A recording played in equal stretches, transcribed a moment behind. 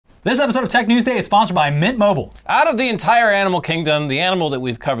This episode of Tech News Day is sponsored by Mint Mobile. Out of the entire animal kingdom, the animal that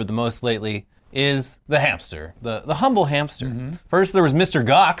we've covered the most lately is the hamster, the humble hamster. Mm-hmm. First, there was Mr.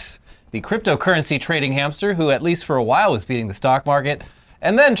 Gox, the cryptocurrency trading hamster who, at least for a while, was beating the stock market,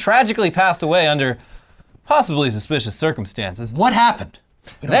 and then tragically passed away under possibly suspicious circumstances. What happened?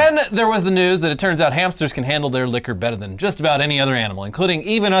 Then there was the news that it turns out hamsters can handle their liquor better than just about any other animal, including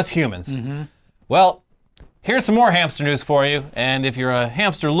even us humans. Mm-hmm. Well, here's some more hamster news for you, and if you're a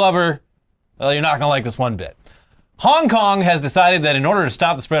hamster lover, well, you're not gonna like this one bit. Hong Kong has decided that in order to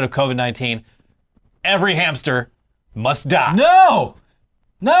stop the spread of COVID-19, every hamster must die.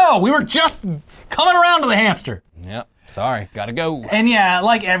 No, we were just coming around to the hamster. Yep, sorry, gotta go. And yeah,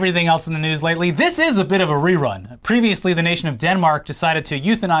 like everything else in the news lately, this is a bit of a rerun. Previously, the nation of Denmark decided to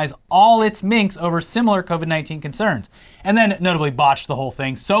euthanize all its minks over similar COVID-19 concerns, and then notably botched the whole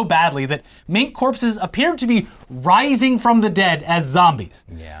thing so badly that mink corpses appeared to be rising from the dead as zombies.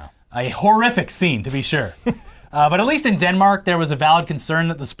 Yeah. A horrific scene, to be sure. But at least in Denmark, there was a valid concern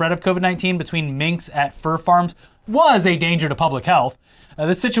that the spread of COVID-19 between minks at fur farms was a danger to public health.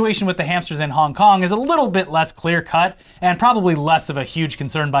 The situation with the hamsters in Hong Kong is a little bit less clear-cut and probably less of a huge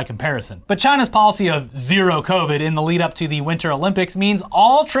concern by comparison. But China's policy of zero COVID in the lead up to the Winter Olympics means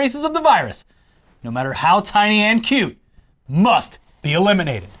all traces of the virus, no matter how tiny and cute, must be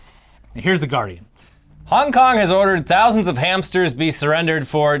eliminated. Now, here's The Guardian. Hong Kong has ordered thousands of hamsters be surrendered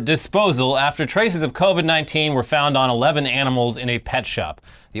for disposal after traces of COVID-19 were found on 11 animals in a pet shop.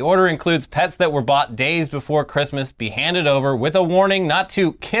 The order includes pets that were bought days before Christmas be handed over with a warning not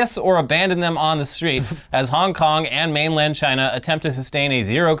to kiss or abandon them on the street as Hong Kong and mainland China attempt to sustain a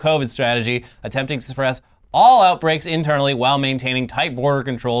zero COVID strategy, attempting to suppress all outbreaks internally while maintaining tight border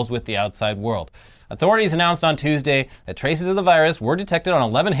controls with the outside world. Authorities announced on Tuesday that traces of the virus were detected on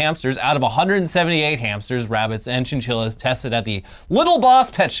 11 hamsters out of 178 hamsters, rabbits, and chinchillas tested at the Little Boss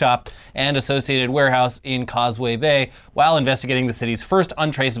Pet Shop and associated warehouse in Causeway Bay while investigating the city's first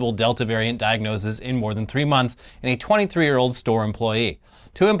untraceable Delta variant diagnosis in more than 3 months in a 23-year-old store employee.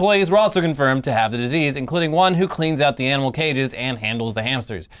 2 employees were also confirmed to have the disease, including one who cleans out the animal cages and handles the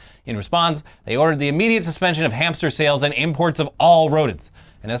hamsters. In response, they ordered the immediate suspension of hamster sales and imports of all rodents.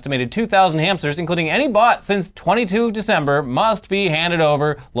 An estimated 2,000 hamsters, including any bought since 22 December, must be handed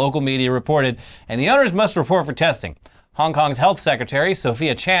over, local media reported, and the owners must report for testing. Hong Kong's health secretary,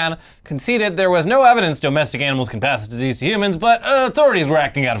 Sophia Chan, conceded there was no evidence domestic animals can pass the disease to humans, but authorities were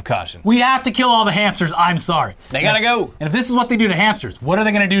acting out of caution. We have to kill all the hamsters, I'm sorry. They gotta go. And if this is what they do to hamsters, what are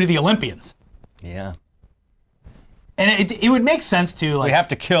they gonna do to the Olympians? Yeah. And it would make sense to like... We have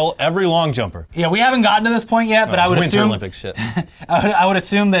to kill every long jumper. Yeah, we haven't gotten to this point yet, but I would Winter assume... Olympic shit. I would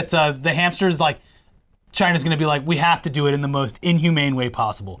assume that the hamsters, like, China's gonna be like, we have to do it in the most inhumane way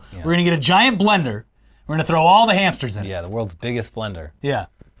possible. Yeah. We're gonna get a giant blender, we're gonna throw all the hamsters in it. Yeah, the world's biggest blender. Yeah,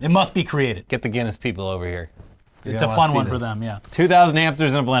 it must be created. Get the Guinness people over here. It's a fun one for them, yeah. 2,000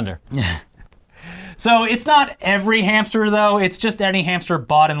 hamsters in a blender. Yeah. So it's not every hamster, though. It's just any hamster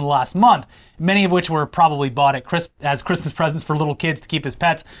bought in the last month, many of which were probably bought as Christmas presents for little kids to keep as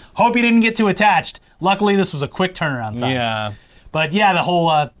pets. Hope you didn't get too attached. Luckily, this was a quick turnaround time. Yeah. But yeah, the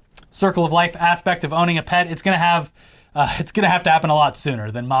whole circle of life aspect of owning a pet, it's gonna have to happen a lot sooner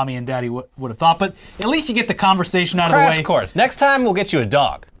than mommy and daddy would have thought. But at least you get the conversation out of the way. Crash course. Next time, we'll get you a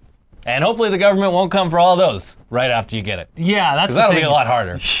dog. And hopefully the government won't come for all those right after you get it. Yeah, that's the thing. That'll be a lot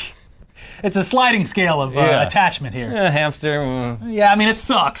harder. It's a sliding scale of attachment here. Yeah, hamster. Yeah, I mean, it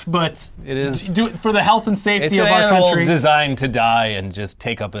sucks, but it is. Do it for the health and safety of our country. It's an animal designed to die and just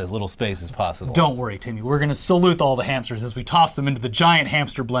take up as little space as possible. Don't worry, Timmy. We're going to salute all the hamsters as we toss them into the giant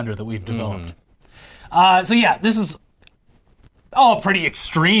hamster blender that we've developed. So yeah, this is all pretty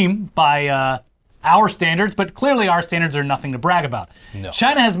extreme by our standards, but clearly our standards are nothing to brag about. No.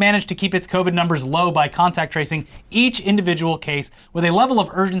 China has managed to keep its COVID numbers low by contact tracing each individual case with a level of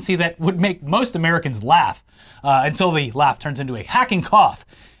urgency that would make most Americans laugh, until the laugh turns into a hacking cough,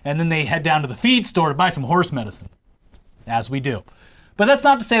 and then they head down to the feed store to buy some horse medicine, as we do. But that's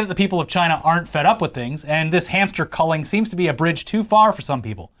not to say that the people of China aren't fed up with things, and this hamster culling seems to be a bridge too far for some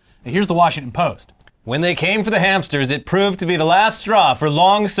people. Now, here's the Washington Post. When they came for the hamsters, it proved to be the last straw for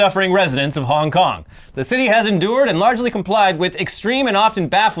long-suffering residents of Hong Kong. The city has endured and largely complied with extreme and often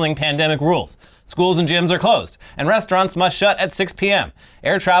baffling pandemic rules. Schools and gyms are closed, and restaurants must shut at 6 p.m.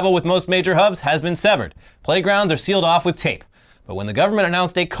 Air travel with most major hubs has been severed. Playgrounds are sealed off with tape. But when the government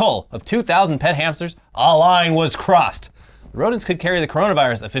announced a cull of 2,000 pet hamsters, a line was crossed. The rodents could carry the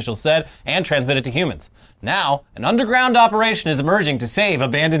coronavirus, officials said, and transmit it to humans. Now, an underground operation is emerging to save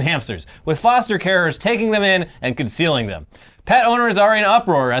abandoned hamsters, with foster carers taking them in and concealing them. Pet owners are in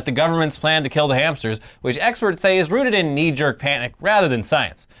uproar at the government's plan to kill the hamsters, which experts say is rooted in knee-jerk panic rather than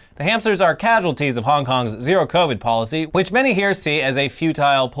science. The hamsters are casualties of Hong Kong's zero-COVID policy, which many here see as a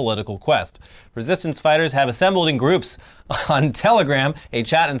futile political quest. Resistance fighters have assembled in groups on Telegram, a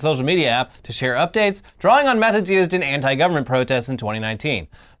chat and social media app, to share updates, drawing on methods used in anti-government protests in 2019.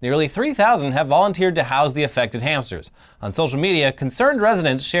 Nearly 3,000 have volunteered to house the affected hamsters. On social media, concerned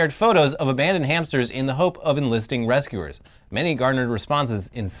residents shared photos of abandoned hamsters in the hope of enlisting rescuers. Many garnered responses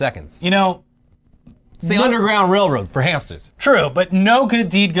in seconds. You know, it's the Underground Railroad for hamsters. True, but no good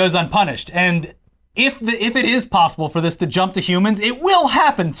deed goes unpunished. And if it is possible for this to jump to humans, it will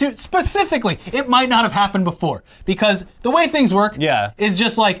happen. Specifically, it might not have happened before. Because the way things work is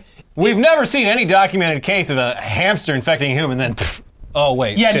just like... We've never seen any documented case of a hamster infecting a human, then... oh,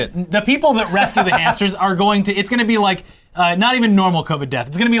 wait, shit. The people that rescue the hamsters are going to... It's going to be like... not even normal COVID death.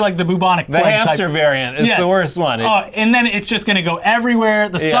 It's going to be like the bubonic plague. The hamster variant is the worst one. And then it's just going to go everywhere.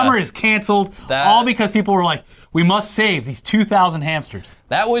 The summer is canceled, all because people were like, we must save these 2,000 hamsters.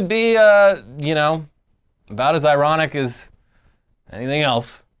 That would be, you know, about as ironic as anything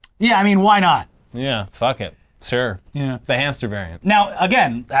else. Yeah, I mean, why not? Yeah, fuck it. Sure. Yeah. The hamster variant. Now,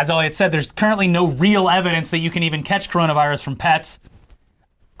 again, as Elliot said, there's currently no real evidence that you can even catch coronavirus from pets.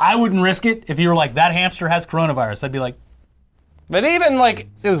 I wouldn't risk it if you were like, that hamster has coronavirus. I'd be like... But even like,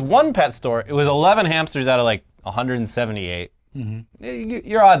 it was one pet store, it was 11 hamsters out of like 178. Mm-hmm.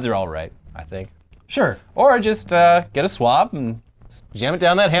 Your odds are all right, I think. Sure. Or just get a swab and jam it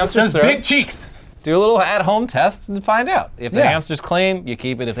down that hamster's throat. Those big cheeks. Do a little at-home test and find out. If the hamster's clean, you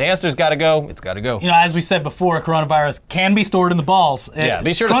keep it. If the hamster's got to go, it's got to go. You know, as we said before, coronavirus can be stored in the balls. Yeah,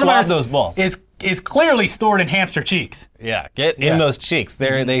 be sure to swab those balls. Is clearly stored in hamster cheeks. Yeah, get in those cheeks.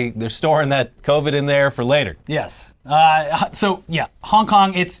 They're storing that COVID in there for later. Yes. So yeah, Hong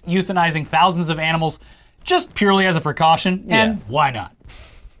Kong, it's euthanizing thousands of animals just purely as a precaution, and why not?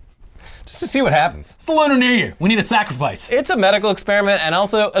 Just to see what happens. It's the Lunar New Year. We need a sacrifice. It's a medical experiment and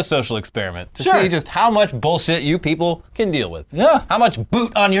also a social experiment to see just how much bullshit you people can deal with. Yeah. How much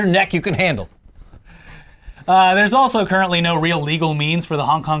boot on your neck you can handle. There's also currently no real legal means for the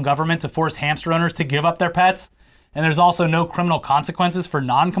Hong Kong government to force hamster owners to give up their pets, and there's also no criminal consequences for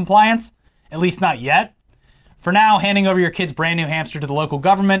non-compliance, at least not yet. For now, handing over your kid's brand new hamster to the local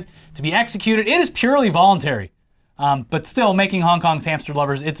government to be executed, it is purely voluntary. But still, making Hong Kong's hamster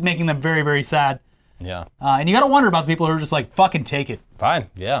lovers, it's making them very, very sad. Yeah. And you gotta wonder about the people who are just like, fucking take it. Fine,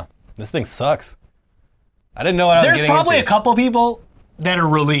 yeah. This thing sucks. I didn't know what I was getting into. There's probably a couple people that are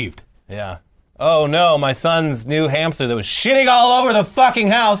relieved. Yeah. Oh no, my son's new hamster that was shitting all over the fucking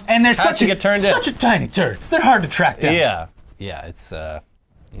house. And they're such a tiny turds. They're hard to track down. Yeah. Yeah, it's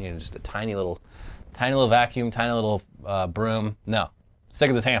you know, just a tiny little vacuum, tiny little broom. No. Sick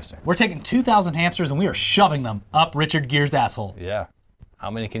of this hamster. We're taking 2,000 hamsters and we are shoving them up Richard Gere's asshole. Yeah. How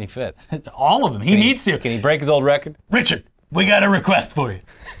many can he fit? All of them. He needs to. Can he break his old record? Richard, we got a request for you.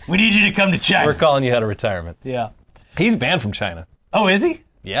 We need you to come to China. We're calling you out of retirement. Yeah. He's banned from China. Oh, is he?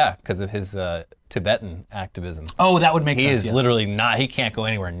 Yeah, because of his Tibetan activism. Oh, that would make sense. He is literally not, he can't go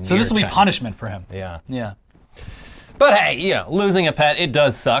anywhere near So this will be China. punishment for him. Yeah. Yeah. But hey, you know, losing a pet, it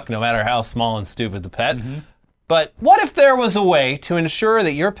does suck, no matter how small and stupid the pet. But what if there was a way to ensure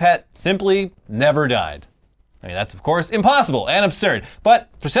that your pet simply never died? I mean, that's of course impossible and absurd. But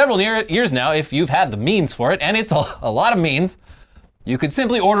for several years now, if you've had the means for it, and it's a lot of means, you could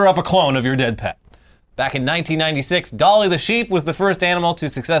simply order up a clone of your dead pet. Back in 1996, Dolly the sheep was the first animal to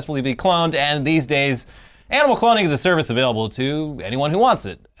successfully be cloned, and these days, animal cloning is a service available to anyone who wants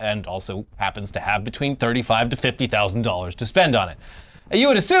it, and also happens to have between $35,000 to $50,000 to spend on it. You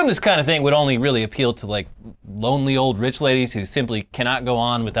would assume this kind of thing would only really appeal to like lonely old rich ladies who simply cannot go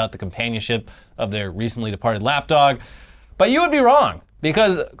on without the companionship of their recently departed lapdog. But you would be wrong,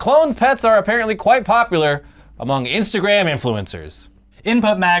 because cloned pets are apparently quite popular among Instagram influencers.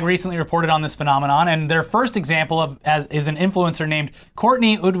 Input Mag recently reported on this phenomenon, and their first example is an influencer named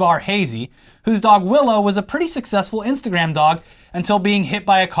Courtney Udvar Hazy, whose dog Willow was a pretty successful Instagram dog until being hit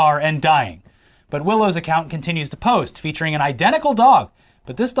by a car and dying. But Willow's account continues to post, featuring an identical dog,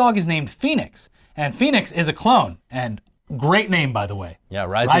 but this dog is named Phoenix, and Phoenix is a clone, and great name, by the way. Yeah,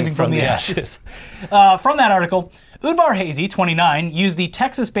 rising from the ashes. From that article, Udvar Hazy, 29, used the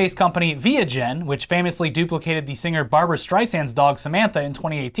Texas-based company ViaGen, which famously duplicated the singer Barbra Streisand's dog Samantha in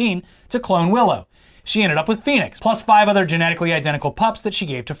 2018, to clone Willow. She ended up with Phoenix, plus 5 other genetically identical pups that she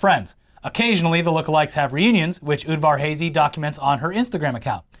gave to friends. Occasionally, the lookalikes have reunions, which Udvar Hazy documents on her Instagram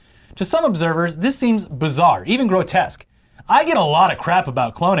account. To some observers, this seems bizarre, even grotesque. I get a lot of crap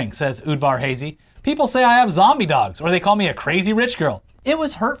about cloning, says Udvar Hazy. People say I have zombie dogs, or they call me a crazy rich girl. It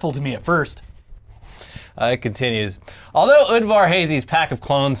was hurtful to me at first. It continues. Although Udvar Hazy's pack of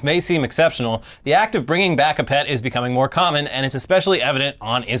clones may seem exceptional, the act of bringing back a pet is becoming more common, and it's especially evident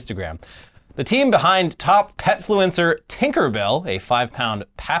on Instagram. The team behind top petfluencer Tinkerbell, a 5-pound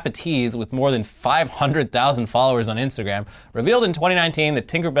papatese with more than 500,000 followers on Instagram, revealed in 2019 that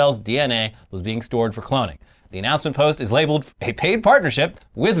Tinkerbell's DNA was being stored for cloning. The announcement post is labeled a paid partnership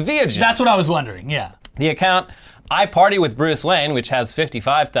with Viagen. That's what I was wondering, yeah. The account I Party with Bruce Wayne, which has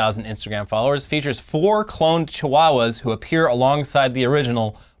 55,000 Instagram followers, features 4 cloned chihuahuas who appear alongside the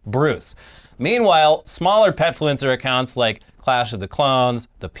original Bruce. Meanwhile, smaller petfluencer accounts like Clash of the Clones,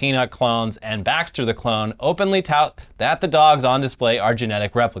 the Peanut Clones, and Baxter the Clone openly tout that the dogs on display are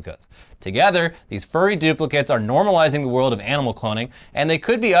genetic replicas. Together, these furry duplicates are normalizing the world of animal cloning, and they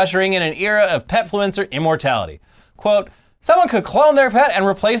could be ushering in an era of petfluencer immortality. Quote, someone could clone their pet and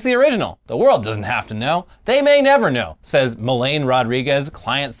replace the original. The world doesn't have to know. They may never know, says Melaine Rodriguez,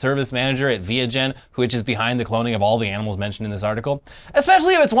 client service manager at Viagen, which is behind the cloning of all the animals mentioned in this article.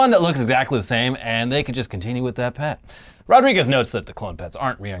 Especially if it's one that looks exactly the same, and they could just continue with that pet. Rodriguez notes that the clone pets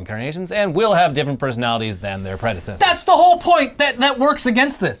aren't reincarnations and will have different personalities than their predecessors. That's the whole point that works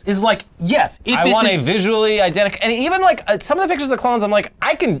against this, is like, yes, if I it's want a visually identical, and even like some of the pictures of clones, I'm like,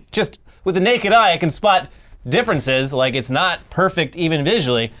 I can just, with the naked eye, I can spot differences. Like, it's not perfect even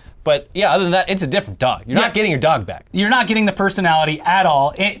visually, but yeah, other than that, it's a different dog. You're not getting your dog back. You're not getting the personality at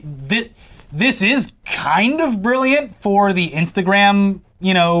all. This is kind of brilliant for the Instagram,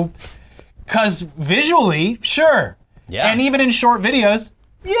 because visually, sure. Yeah. And even in short videos,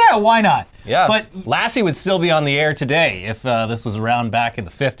 yeah, why not? Yeah. But Lassie would still be on the air today if this was around back in the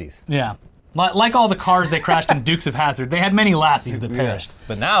 50s. Yeah. Like all the cars that crashed in Dukes of Hazzard, they had many Lassies that perished. Yes.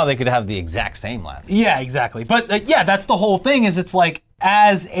 But now they could have the exact same Lassie. Yeah, exactly. But yeah, that's the whole thing, is it's like,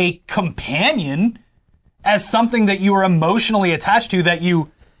 as a companion, as something that you are emotionally attached to, that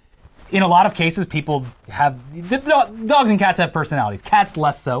you, in a lot of cases, people have, dogs and cats have personalities. Cats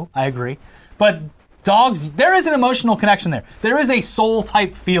less so, I agree. But dogs, there is an emotional connection there. There is a soul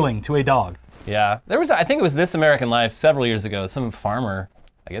type feeling to a dog. Yeah. There was, I think it was This American Life several years ago, some farmer,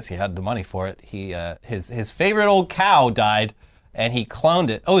 I guess he had the money for it. He his favorite old cow died, and he cloned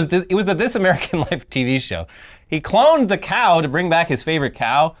it. Oh, it was the This American Life TV show. He cloned the cow to bring back his favorite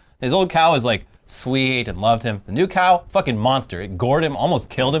cow. His old cow was like sweet and loved him. The new cow, fucking monster. It gored him, almost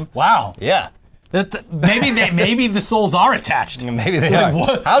killed him. Wow. Yeah. Maybe the souls are attached. Maybe they are.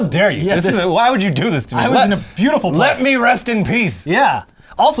 What? How dare you? Yeah, Why would you do this to me? I was in a beautiful place. Let me rest in peace. Yeah.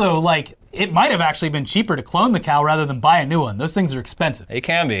 Also, like, it might have actually been cheaper to clone the cow rather than buy a new one. Those things are expensive. It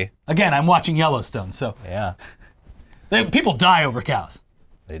can be. Again, I'm watching Yellowstone, so Yeah. people die over cows.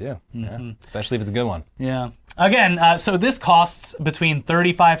 They do. Yeah. Especially if it's a good one. Yeah. Again, so this costs between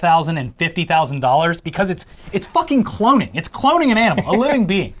 $35,000 and $50,000 because it's fucking cloning. It's cloning an animal, a living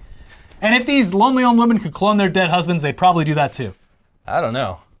being. And if these lonely old women could clone their dead husbands, they'd probably do that too. I don't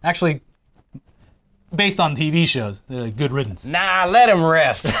know. Actually, based on TV shows, they're like good riddance. Nah, let him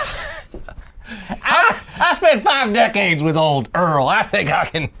rest. I spent 5 decades with old Earl. I think I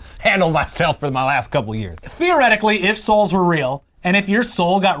can handle myself for my last couple years. Theoretically, if souls were real, and if your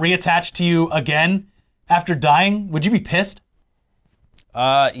soul got reattached to you again after dying, would you be pissed?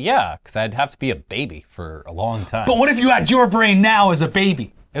 Yeah, because I'd have to be a baby for a long time. But what if you had your brain now as a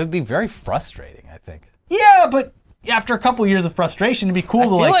baby? It would be very frustrating, I think. Yeah, but after a couple years of frustration, it'd be cool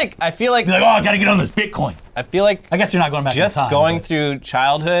to I feel like be like, oh, I gotta get on this Bitcoin. I feel like I guess you're not going back just in time. going through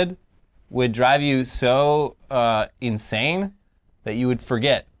childhood would drive you so insane that you would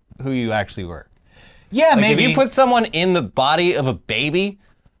forget who you actually were. Yeah, Like, maybe. if you put someone in the body of a baby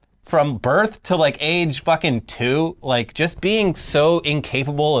from birth to like age fucking 2, like just being so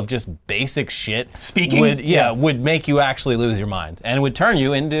incapable of just basic shit Speaking? would make you actually lose your mind and would turn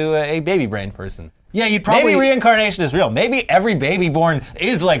you into a baby brain person. Yeah, you'd probably. Maybe reincarnation is real. Maybe every baby born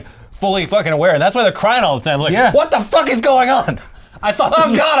is like fully fucking aware. And that's why they're crying all the time. Like, Yeah. what the fuck is going on? I thought.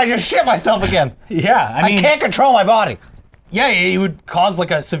 Oh God, I just shit myself again. Yeah, I mean, I can't control my body. yeah, it would cause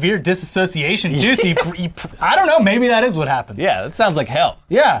like a severe disassociation too. So I don't know. Maybe that is what happens. Yeah, that sounds like hell.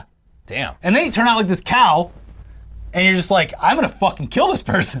 Yeah. Damn. And then you turn out like this cow, and you're just like, I'm gonna fucking kill this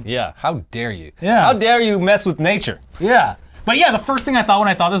person. Yeah, how dare you? Yeah. How dare you mess with nature? Yeah. But yeah, the first thing I thought when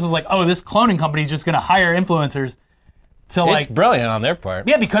I thought this was like, oh, this cloning company is just gonna hire influencers to like. It's brilliant on their part.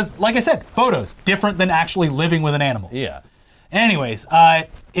 Yeah, because like I said, photos different than actually living with an animal. Yeah. Anyways,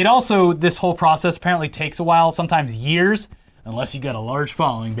 it also, this whole process apparently takes a while, sometimes years, unless you got a large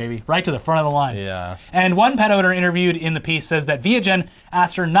following, baby, right to the front of the line. Yeah. And one pet owner interviewed in the piece says that Viagen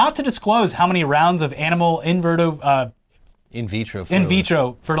asked her not to disclose how many rounds of animal in vitro In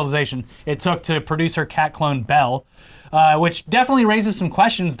vitro fertilization it took to produce her cat clone Belle. which definitely raises some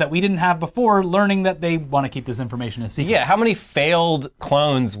questions that we didn't have before, learning that they want to keep this information a secret. Yeah, how many failed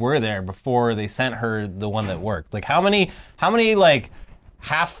clones were there before they sent her the one that worked? Like, how many like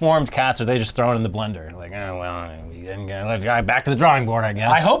half-formed cats are they just throwing in the blender? Like, oh well, we didn't get back to the drawing board, I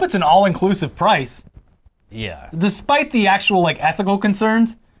guess. I hope it's an all-inclusive price. Yeah. Despite the actual like ethical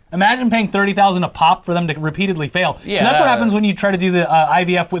concerns, imagine paying $30,000 a pop for them to repeatedly fail. Yeah, that's what happens when you try to do the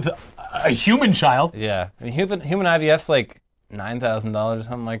IVF with a human child. Yeah, I mean, human IVF's like $9,000 or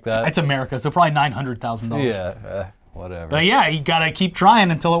something like that. It's America, so probably $900,000. Yeah, whatever. But yeah, you gotta keep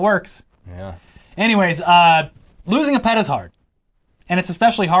trying until it works. Yeah. Anyways, losing a pet is hard. And it's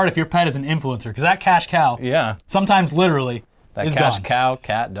especially hard if your pet is an influencer, because that cash cow, Yeah. sometimes literally, That is cash gone. cow,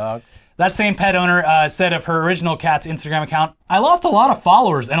 cat, dog. That same pet owner said of her original cat's Instagram account, "I lost a lot of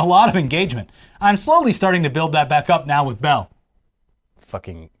followers and a lot of engagement. I'm slowly starting to build that back up now with Belle."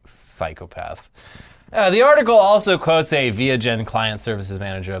 Fucking psychopath. The article also quotes a Viagen client services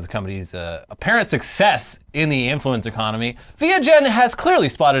manager of the company's apparent success in the influence economy. Viagen has clearly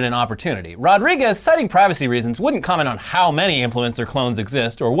spotted an opportunity. Rodriguez, citing privacy reasons, wouldn't comment on how many influencer clones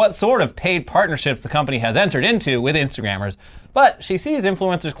exist or what sort of paid partnerships the company has entered into with Instagrammers, but she sees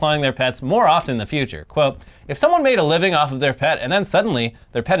influencers cloning their pets more often in the future. Quote, "If someone made a living off of their pet and then suddenly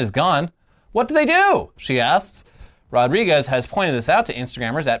their pet is gone, what do they do?" she asks. Rodriguez has pointed this out to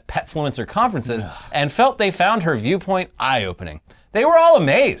Instagrammers at Petfluencer conferences and felt they found her viewpoint eye-opening. "They were all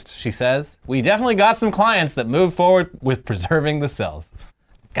amazed," she says. "We definitely got some clients that moved forward with preserving the cells."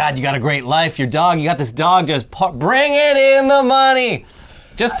 God, you got a great life. You got this dog, just bring it in the money.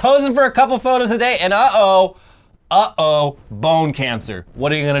 Just posing for a couple photos a day and bone cancer.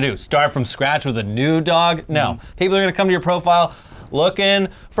 What are you gonna do? Start from scratch with a new dog? No. People are gonna come to your profile looking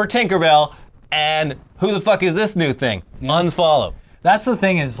for Tinkerbell, and who the fuck is this new thing? Unfollow. That's the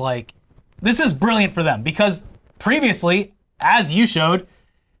thing is like, this is brilliant for them because previously, as you showed,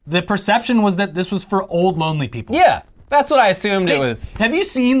 the perception was that this was for old, lonely people. Yeah, that's what I assumed it was. Have you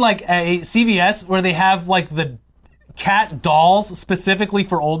seen like a CVS where they have like the cat dolls specifically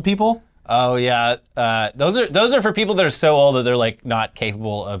for old people? Oh yeah, those are for people that are so old that they're like not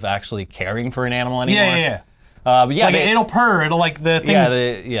capable of actually caring for an animal anymore. Yeah. But yeah, Like it'll purr. It'll like the things.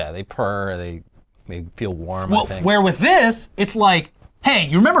 They purr. They feel warm. I think. Where with this, it's like, hey,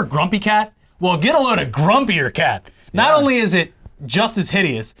 you remember Grumpy Cat? Well, get a load of Grumpier Cat. Not only is it just as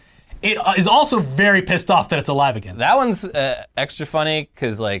hideous, it is also very pissed off that it's alive again. That one's extra funny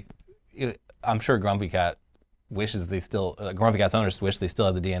because like I'm sure Grumpy Cat wishes they still Grumpy Cat's owners wish they still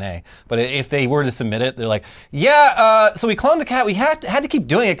had the DNA. But if they were to submit it, they're like, so we cloned the cat. We had to keep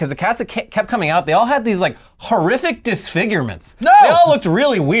doing it because the cats that kept coming out, they all had these like horrific disfigurements. No! They all looked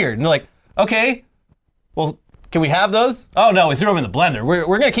really weird. And they're like, okay, well, can we have those? Oh no, we threw them in the blender.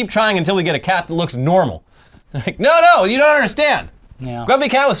 We're gonna keep trying until we get a cat that looks normal. They're like, no, you don't understand. Yeah. Grumpy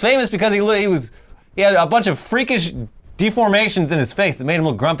Cat was famous because he had a bunch of freakish deformations in his face that made him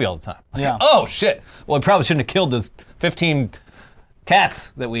look grumpy all the time. Like, Yeah. oh shit. Well, we probably shouldn't have killed those 15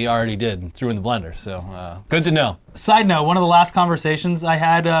 cats that we already did and threw in the blender. So good to know. Side note, one of the last conversations I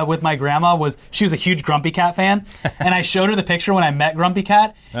had with my grandma was she was a huge Grumpy Cat fan, and I showed her the picture when I met Grumpy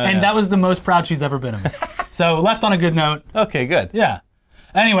Cat, and that was the most proud she's ever been of me. So left on a good note. Okay, good. Yeah.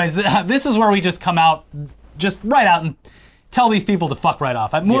 Anyways, this is where we just come out, just right out and tell these people to fuck right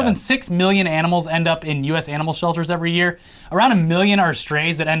off. More than 6 million animals end up in U.S. animal shelters every year. Around 1 million are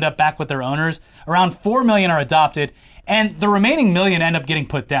strays that end up back with their owners. Around 4 million are adopted. And the remaining million end up getting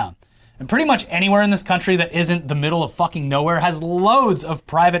put down. And pretty much anywhere in this country that isn't the middle of fucking nowhere has loads of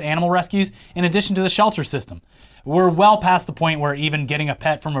private animal rescues in addition to the shelter system. We're well past the point where even getting a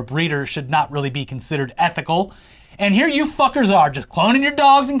pet from a breeder should not really be considered ethical. And here you fuckers are, just cloning your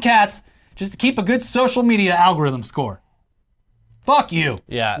dogs and cats just to keep a good social media algorithm score. Fuck you.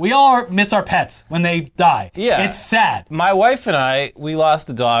 Yeah. We all miss our pets when they die. Yeah. It's sad. My wife and I, we lost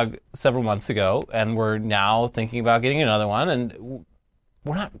a dog several months ago, and we're now thinking about getting another one, and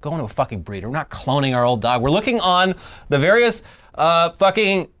we're not going to a fucking breeder. We're not cloning our old dog. We're looking on the various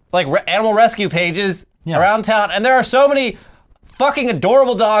fucking like animal rescue pages around town, and there are so many fucking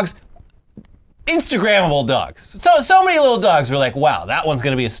adorable dogs, Instagrammable dogs. So many little dogs. We're like, wow, that one's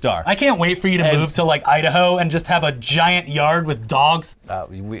gonna be a star. I can't wait for you to move to like Idaho and just have a giant yard with dogs.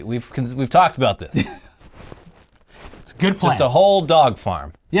 We've talked about this. It's a good plan. Just a whole dog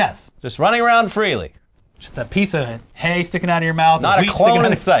farm. Yes. Just running around freely. Just a piece of hay sticking out of your mouth. Not a clone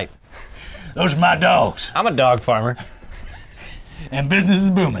in sight. Those are my dogs. I'm a dog farmer. And business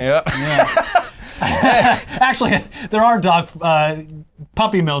is booming. Yep. Yeah. Actually, there are dog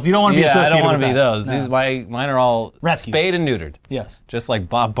puppy mills. You don't want to be associated with that. I don't want to be those. No. Mine are all Rescues. spayed and neutered. Yes. Just like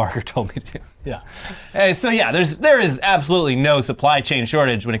Bob Barker told me to. Yeah. There is absolutely no supply chain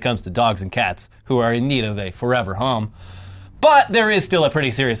shortage when it comes to dogs and cats who are in need of a forever home. But there is still a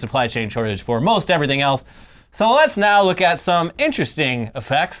pretty serious supply chain shortage for most everything else. So let's now look at some interesting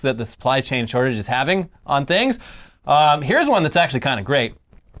effects that the supply chain shortage is having on things. Here's one that's actually kind of great.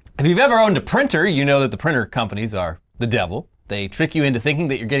 If you've ever owned a printer, you know that the printer companies are the devil. They trick you into thinking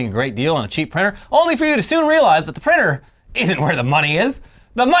that you're getting a great deal on a cheap printer, only for you to soon realize that the printer isn't where the money is.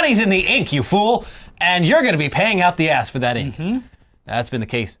 The money's in the ink, you fool, and you're going to be paying out the ass for that ink. Mm-hmm. That's been the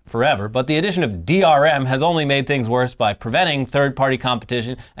case forever, but the addition of DRM has only made things worse by preventing third-party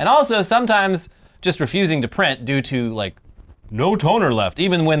competition and also sometimes just refusing to print due to, like, no toner left,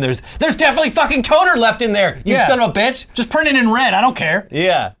 even when there's definitely fucking toner left in there, you son of a bitch. Just print it in red, I don't care.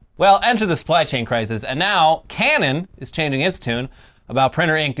 Yeah. Well, enter the supply chain crisis, and now Canon is changing its tune about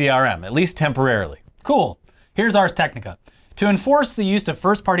printer ink DRM, at least temporarily. Cool. Here's Ars Technica. To enforce the use of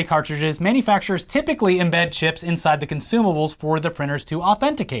first-party cartridges, manufacturers typically embed chips inside the consumables for the printers to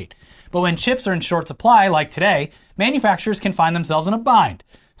authenticate. But when chips are in short supply, like today, manufacturers can find themselves in a bind.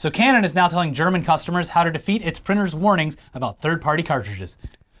 So Canon is now telling German customers how to defeat its printers' warnings about third-party cartridges.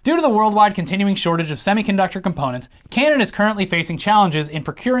 Due to the worldwide continuing shortage of semiconductor components, Canon is currently facing challenges in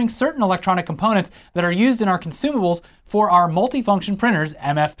procuring certain electronic components that are used in our consumables for our multifunction printers,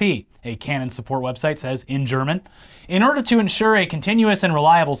 MFP, a Canon support website says in German. In order to ensure a continuous and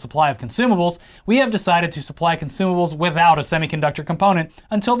reliable supply of consumables, we have decided to supply consumables without a semiconductor component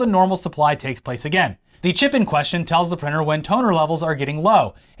until the normal supply takes place again. The chip in question tells the printer when toner levels are getting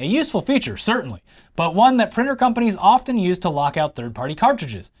low, a useful feature, certainly, but one that printer companies often use to lock out third-party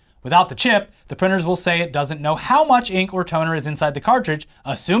cartridges. Without the chip, the printers will say it doesn't know how much ink or toner is inside the cartridge,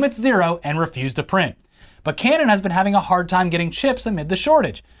 assume it's zero, and refuse to print. But Canon has been having a hard time getting chips amid the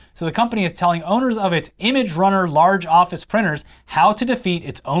shortage, so the company is telling owners of its Image Runner large office printers how to defeat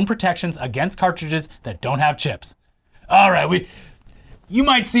its own protections against cartridges that don't have chips. All right, you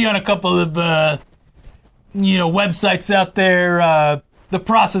might see on a couple of websites out there the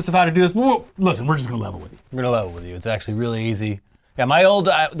process of how to do this. But listen, we're just gonna level with you. We're gonna level with you. It's actually really easy. Yeah,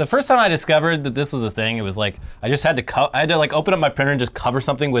 the first time I discovered that this was a thing, it was like I just had to like open up my printer and just cover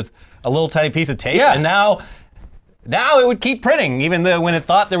something with a little tiny piece of tape, and now it would keep printing even though when it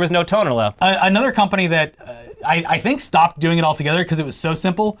thought there was no toner left. Another company that I think stopped doing it altogether because it was so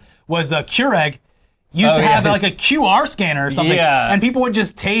simple was Keurig. Used to have like a QR scanner or something, and people would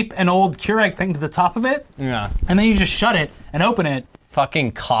just tape an old Keurig thing to the top of it, and then you just shut it and open it.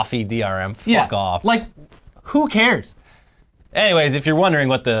 Fucking coffee DRM, fuck off. Like, who cares? Anyways, if you're wondering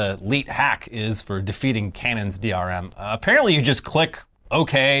what the elite hack is for defeating Canon's DRM, apparently you just click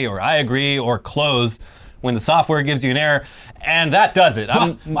OK or I agree or close when the software gives you an error, and that does it.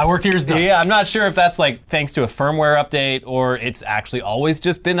 My work here is done. Yeah, I'm not sure if that's like thanks to a firmware update or it's actually always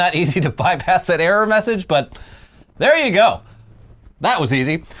just been that easy to bypass that error message, but there you go. That was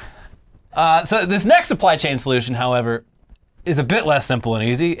easy. So this next supply chain solution, however, is a bit less simple and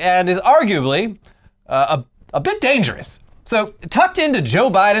easy and is arguably a bit dangerous. So tucked into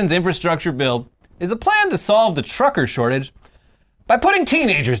Joe Biden's infrastructure bill is a plan to solve the trucker shortage by putting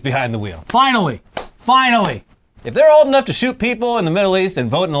teenagers behind the wheel. Finally. If they're old enough to shoot people in the Middle East and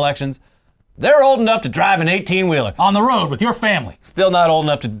vote in elections, they're old enough to drive an 18-wheeler. On the road with your family. Still not old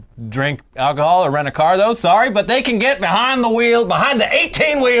enough to drink alcohol or rent a car though, sorry, but they can get behind the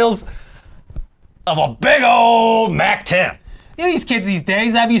 18 wheels of a big old Mac 10. You know, these kids these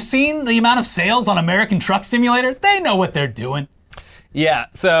days, have you seen the amount of sales on American Truck Simulator? They know what they're doing. Yeah,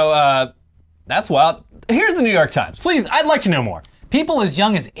 so that's wild. Here's the New York Times. Please, I'd like to know more. People as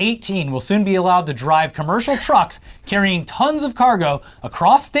young as 18 will soon be allowed to drive commercial trucks carrying tons of cargo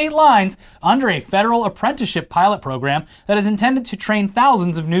across state lines under a federal apprenticeship pilot program that is intended to train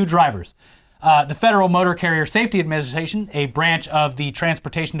thousands of new drivers. The Federal Motor Carrier Safety Administration, a branch of the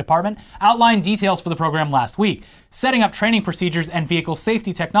Transportation Department, outlined details for the program last week, setting up training procedures and vehicle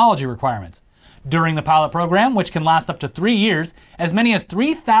safety technology requirements. During the pilot program, which can last up to 3 years, as many as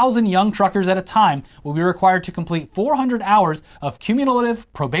 3,000 young truckers at a time will be required to complete 400 hours of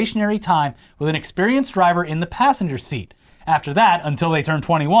cumulative probationary time with an experienced driver in the passenger seat. After that, until they turn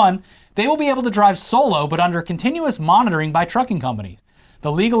 21, they will be able to drive solo but under continuous monitoring by trucking companies.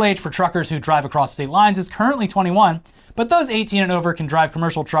 The legal age for truckers who drive across state lines is currently 21, but those 18 and over can drive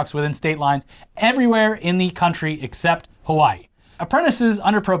commercial trucks within state lines everywhere in the country except Hawaii. Apprentices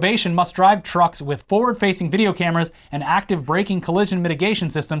under probation must drive trucks with forward-facing video cameras and active braking collision mitigation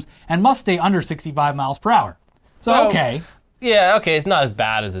systems and must stay under 65 miles per hour. So, okay. Yeah, okay, it's not as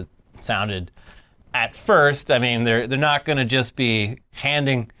bad as it sounded. at first, I mean, they're not going to just be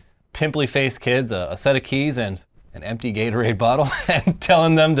handing pimply-faced kids a set of keys and an empty Gatorade bottle and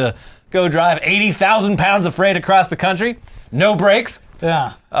telling them to go drive 80,000 pounds of freight across the country. No brakes.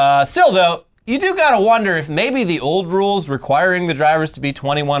 Yeah. Still, though, you do got to wonder if maybe the old rules requiring the drivers to be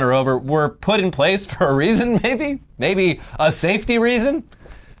 21 or over were put in place for a reason, maybe? Maybe a safety reason?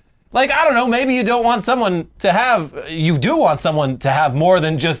 Like, I don't know, maybe you do want someone to have more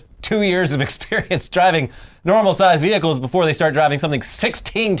than just 2 years of experience driving normal-sized vehicles before they start driving something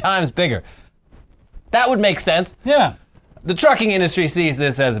 16 times bigger. That would make sense. Yeah. The trucking industry sees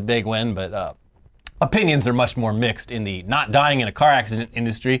this as a big win, but opinions are much more mixed in the not dying in a car accident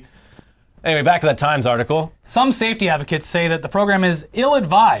industry. Anyway, back to that Times article. Some safety advocates say that the program is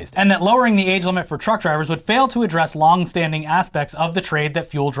ill-advised and that lowering the age limit for truck drivers would fail to address long-standing aspects of the trade that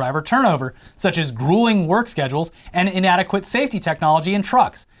fuel driver turnover, such as grueling work schedules and inadequate safety technology in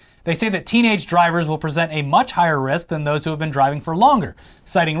trucks. They say that teenage drivers will present a much higher risk than those who have been driving for longer,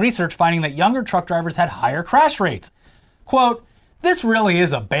 citing research finding that younger truck drivers had higher crash rates. Quote, "This really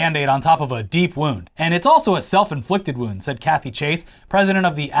is a Band-Aid on top of a deep wound, and it's also a self-inflicted wound," said Kathy Chase, president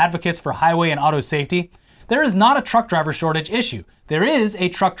of the Advocates for Highway and Auto Safety. "There is not a truck driver shortage issue. There is a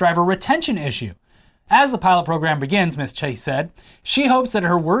truck driver retention issue." As the pilot program begins, Ms. Chase said, she hopes that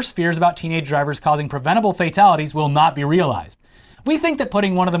her worst fears about teenage drivers causing preventable fatalities will not be realized. "We think that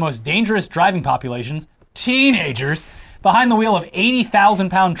putting one of the most dangerous driving populations, teenagers, behind the wheel of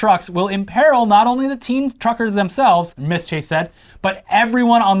 80,000-pound trucks will imperil not only the teen truckers themselves," Ms. Chase said, "but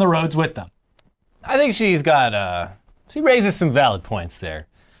everyone on the roads with them." I think she raises some valid points there.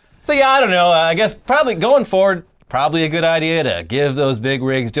 So yeah, I don't know, I guess probably going forward, probably a good idea to give those big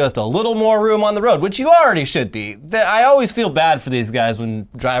rigs just a little more room on the road, which you already should be. I always feel bad for these guys when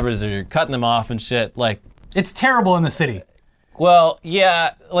drivers are cutting them off and shit, like... It's terrible in the city. Well,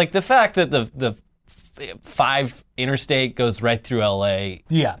 yeah, like the fact that the 5 interstate goes right through LA.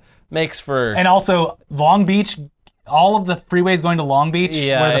 Yeah. Makes for... And also Long Beach, all of the freeways going to Long Beach,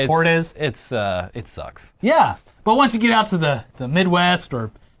 where the port is. It sucks. Yeah. But once you get out to the Midwest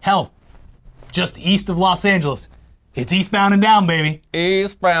or hell, just east of Los Angeles, it's eastbound and down, baby.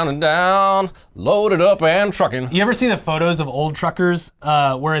 Eastbound and down, loaded up and trucking. You ever see the photos of old truckers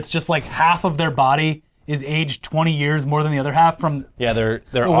where it's just like half of their body is aged 20 years more than the other half from their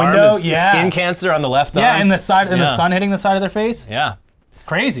the arm window? is Yeah. skin cancer on the left arm. Yeah, and the sun hitting the side of their face. Yeah. It's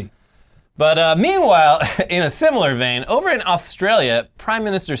crazy. But meanwhile, in a similar vein, over in Australia, Prime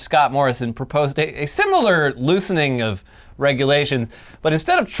Minister Scott Morrison proposed a similar loosening of regulations, but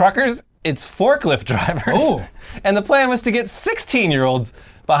instead of truckers, it's forklift drivers. Ooh. And the plan was to get 16-year-olds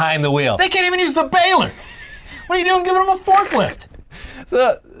behind the wheel. They can't even use the baler. What are you doing giving them a forklift?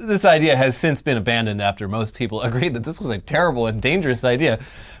 So this idea has since been abandoned after most people agreed that this was a terrible and dangerous idea.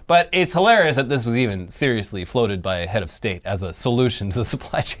 But it's hilarious that this was even seriously floated by a head of state as a solution to the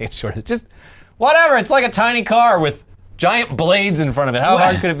supply chain shortage. Just whatever, it's like a tiny car with giant blades in front of it. How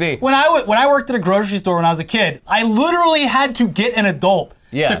hard could it be? When I worked at a grocery store when I was a kid, I literally had to get an adult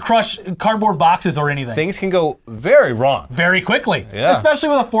to crush cardboard boxes or anything. Things can go very wrong. Very quickly. Yeah. Especially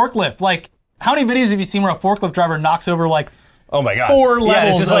with a forklift. Like, how many videos have you seen where a forklift driver knocks over like oh my God. 4 levels? Yeah,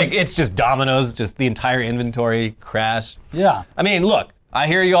 it's just like, it's just dominoes, just the entire inventory crash. Yeah. I mean, look, I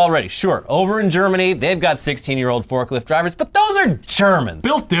hear you already. Sure, over in Germany, they've got 16-year-old forklift drivers, but those are Germans.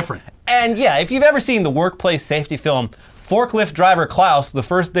 Built different. And yeah, if you've ever seen the workplace safety film Forklift Driver Klaus, the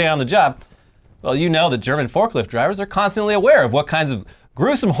first day on the job, well, you know that German forklift drivers are constantly aware of what kinds of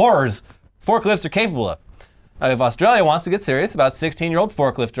gruesome horrors forklifts are capable of. Now, if Australia wants to get serious about 16-year-old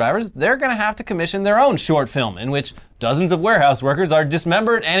forklift drivers, they're going to have to commission their own short film in which dozens of warehouse workers are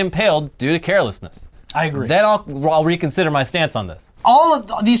dismembered and impaled due to carelessness. I agree. Then I'll reconsider my stance on this. All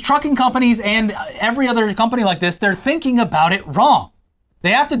of these trucking companies and every other company like this, they're thinking about it wrong.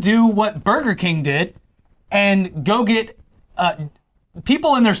 They have to do what Burger King did and go get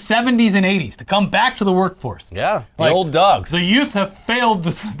people in their 70s and 80s to come back to the workforce. Yeah, the old dogs. The youth have failed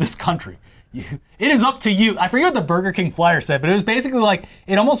this country. It is up to you. I forget what the Burger King flyer said, but it was basically like,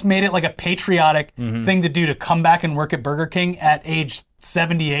 it almost made it like a patriotic thing to do to come back and work at Burger King at age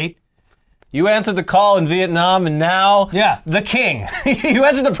 78. You answered the call in Vietnam, and now the king. You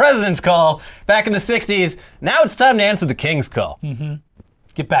answered the president's call back in the 60s. Now it's time to answer the king's call.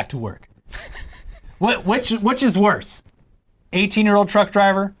 Get back to work. Which is worse? 18-year-old truck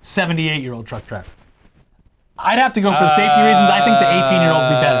driver, 78-year-old truck driver? I'd have to go for safety reasons. I think the 18-year-old would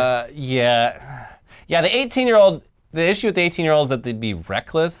be better. Yeah, the 18-year-old, the issue with the 18-year-old is that they'd be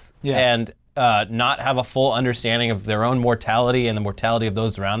reckless and not have a full understanding of their own mortality and the mortality of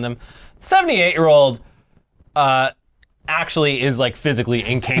those around them. 78-year-old, actually is like physically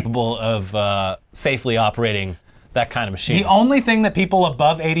incapable of safely operating that kind of machine. The only thing that people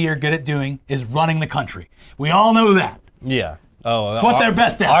above 80 are good at doing is running the country. We all know that. Yeah. Oh, It's what they're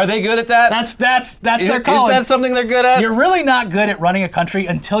best at. Are they good at that? That's their calling. Is that something they're good at? You're really not good at running a country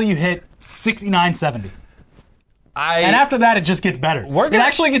until you hit 69, 70. And after that, it just gets better. It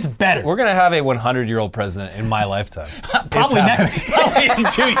actually gets better. We're going to have a 100-year-old president in my lifetime. Probably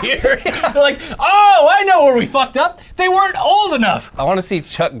in 2 years. They're like, oh, I know where we fucked up. They weren't old enough. I want to see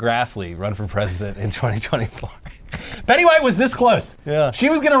Chuck Grassley run for president in 2024. Betty White was this close. Yeah. She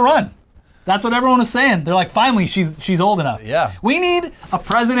was going to run. That's what everyone was saying. They're like, finally, she's old enough. Yeah. We need a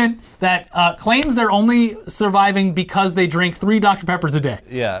president that claims they're only surviving because they drink 3 Dr. Peppers a day.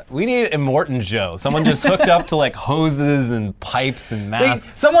 Yeah. We need Immortan Joe. Someone just hooked up to like hoses and pipes and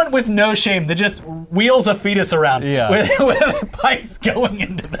masks. Someone with no shame that just wheels a fetus around with pipes going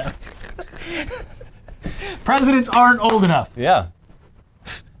into them. Presidents aren't old enough. Yeah.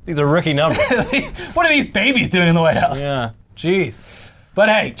 These are rookie numbers. What are these babies doing in the White House? Yeah. Jeez. But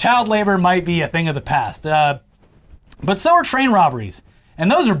hey, child labor might be a thing of the past. But so are train robberies.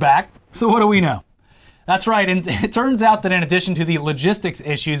 And those are back, so what do we know? That's right, and it turns out that in addition to the logistics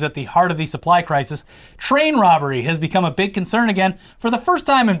issues at the heart of the supply crisis, train robbery has become a big concern again for the first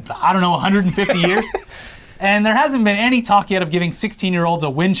time in, 150 years. And there hasn't been any talk yet of giving 16-year-olds a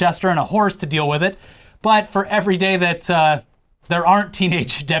Winchester and a horse to deal with it. But for every day that there aren't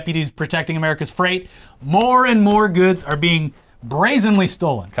teenage deputies protecting America's freight, more and more goods are being brazenly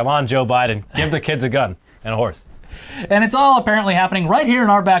stolen. Come on, Joe Biden. Give the kids a gun and a horse. And it's all apparently happening right here in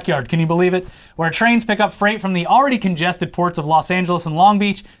our backyard, can you believe it? Where trains pick up freight from the already congested ports of Los Angeles and Long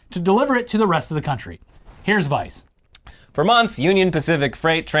Beach to deliver it to the rest of the country. Here's Vice. For months, Union Pacific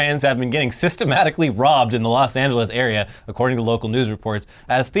freight trains have been getting systematically robbed in the Los Angeles area, according to local news reports,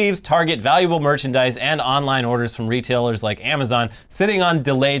 as thieves target valuable merchandise and online orders from retailers like Amazon sitting on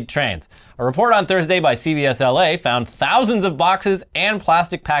delayed trains. A report on Thursday by CBS LA found thousands of boxes and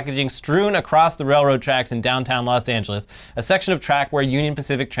plastic packaging strewn across the railroad tracks in downtown Los Angeles, a section of track where Union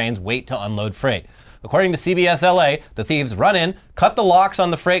Pacific trains wait to unload freight. According to CBS LA, the thieves run in, cut the locks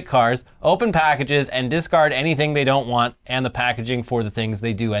on the freight cars, open packages, and discard anything they don't want and the packaging for the things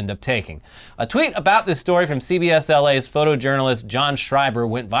they do end up taking. A tweet about this story from CBS LA's photojournalist John Schreiber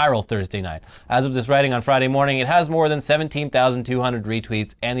went viral Thursday night. As of this writing on Friday morning, it has more than 17,200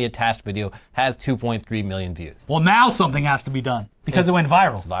 retweets, and the attached video has 2.3 million views. Well, now something has to be done because it went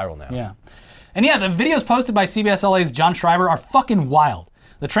viral. It's viral now. Yeah. And yeah, the videos posted by CBS LA's John Schreiber are fucking wild.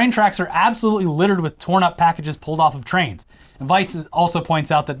 The train tracks are absolutely littered with torn up packages pulled off of trains. And Vice also points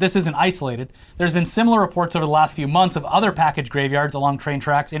out that this isn't isolated. There's been similar reports over the last few months of other package graveyards along train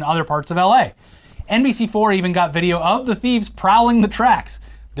tracks in other parts of LA. NBC4 even got video of the thieves prowling the tracks.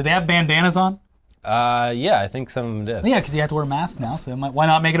 Do they have bandanas on? Yeah, I think some of them did. Yeah, because you have to wear masks now, so why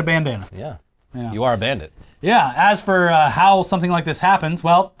not make it a bandana? Yeah. You are a bandit. Yeah, as for how something like this happens,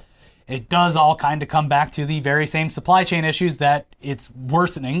 well, it does all kind of come back to the very same supply chain issues that it's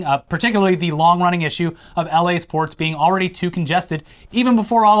worsening, particularly the long-running issue of LA's ports being already too congested even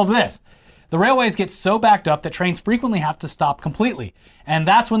before all of this. The railways get so backed up that trains frequently have to stop completely, and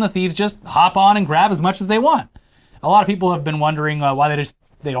that's when the thieves just hop on and grab as much as they want. A lot of people have been wondering why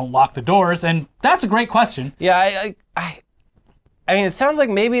they don't lock the doors, and that's a great question. Yeah, I mean, it sounds like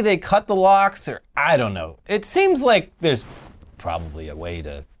maybe they cut the locks, or I don't know. It seems like there's probably a way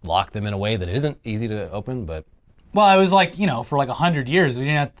to lock them in a way that isn't easy to open, but... Well, it was like, for like 100 years, we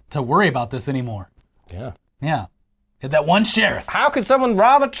didn't have to worry about this anymore. Yeah. Yeah. Had that one sheriff. How could someone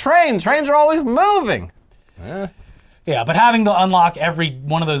rob a train? Trains are always moving. Yeah, but having to unlock every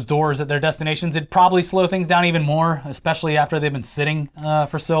one of those doors at their destinations, it'd probably slow things down even more, especially after they've been sitting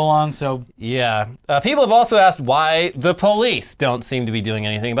for so long, so... Yeah. People have also asked why the police don't seem to be doing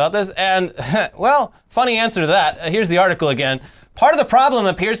anything about this, and, well, funny answer to that. Here's the article again. Part of the problem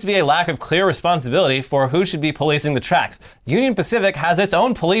appears to be a lack of clear responsibility for who should be policing the tracks. Union Pacific has its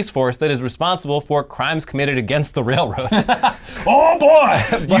own police force that is responsible for crimes committed against the railroad. Oh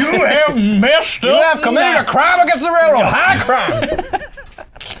boy, you have messed up. You have committed a crime against the railroad. High crime.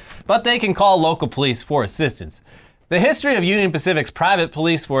 But they can call local police for assistance. The history of Union Pacific's private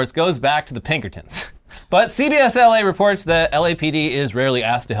police force goes back to the Pinkertons. But CBS LA reports that LAPD is rarely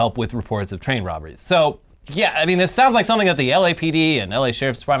asked to help with reports of train robberies. So, yeah, I mean, this sounds like something that the LAPD and LA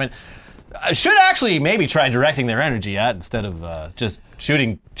Sheriff's Department should actually maybe try directing their energy at instead of just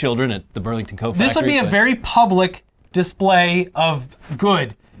shooting children at the Burlington Coat Factory. This would be a very public display of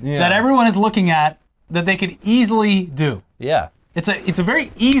good that everyone is looking at that they could easily do. Yeah. It's a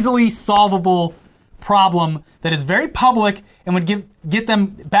very easily solvable problem that is very public and would get them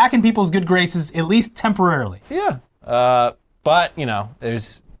back in people's good graces, at least temporarily. Yeah. But,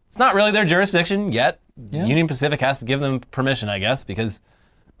 it's not really their jurisdiction yet. Yeah. Union Pacific has to give them permission, I guess, because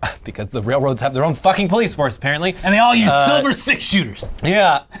the railroads have their own fucking police force, apparently. And they all use silver six-shooters.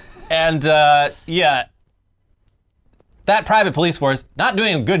 Yeah. And, that private police force, not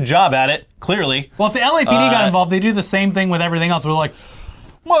doing a good job at it, clearly. Well, if the LAPD got involved, they do the same thing with everything else. We're like,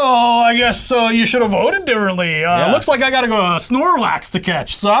 well, I guess you should have voted differently. Looks like I got to go Snorlax to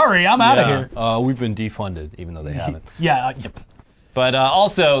catch. Sorry, I'm out of here. We've been defunded, even though they haven't. Yep. But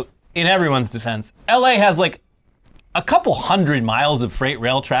also, in everyone's defense, LA has like a couple 100 miles of freight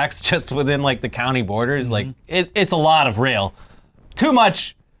rail tracks just within like the county borders. Like it's a lot of rail. Too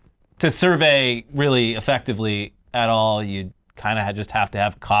much to survey really effectively at all. You'd kind of just have to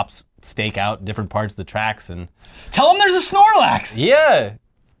have cops stake out different parts of the tracks and tell them there's a Snorlax. Yeah.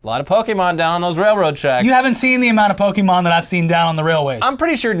 A lot of Pokemon down on those railroad tracks. You haven't seen the amount of Pokemon that I've seen down on the railways. I'm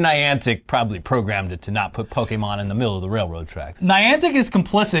pretty sure Niantic probably programmed it to not put Pokemon in the middle of the railroad tracks. Niantic is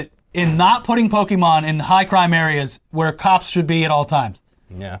complicit in not putting Pokemon in high crime areas where cops should be at all times.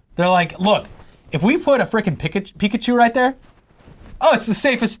 Yeah. They're like, look, if we put a freaking Pikachu right there, it's the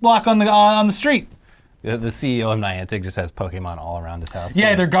safest block on the street. The CEO of Niantic just has Pokemon all around his house.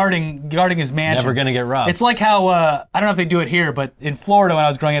 Yeah, they're guarding his mansion. Never gonna get robbed. It's like how, I don't know if they do it here, but in Florida when I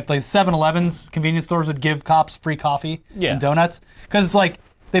was growing up, like 7-Elevens, convenience stores would give cops free coffee and donuts. Because it's like,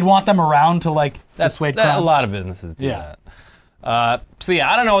 they'd want them around to dissuade crime. A lot of businesses do that. So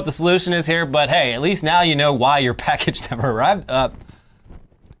I don't know what the solution is here, but hey, at least now you know why your package never arrived.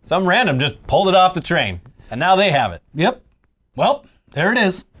 Some random just pulled it off the train, and now they have it. Yep. Well, there it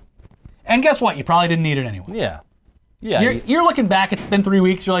is. And guess what? You probably didn't need it anyway. Yeah. You're looking back, it's been 3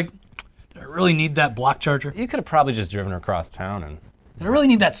 weeks, you're like, do I really need that block charger? You could have probably just driven across town and do I really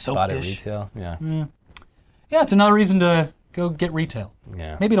need that soap bought dish? it retail. Yeah. Yeah, it's another reason to go get retail.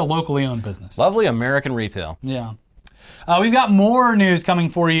 Yeah. Maybe a locally owned business. Lovely American retail. Yeah. We've got more news coming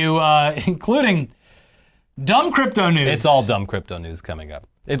for you, including dumb crypto news. It's all dumb crypto news coming up.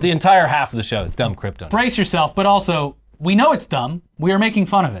 The entire half of the show is dumb crypto news. Brace yourself, but also, we know it's dumb. We are making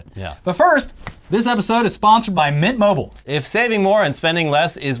fun of it. Yeah. But first, this episode is sponsored by Mint Mobile. If saving more and spending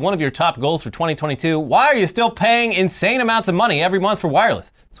less is one of your top goals for 2022, why are you still paying insane amounts of money every month for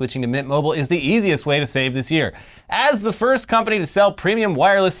wireless? Switching to Mint Mobile is the easiest way to save this year. As the first company to sell premium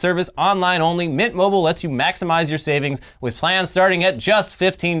wireless service online only, Mint Mobile lets you maximize your savings with plans starting at just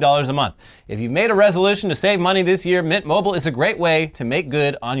 $15 a month. If you've made a resolution to save money this year, Mint Mobile is a great way to make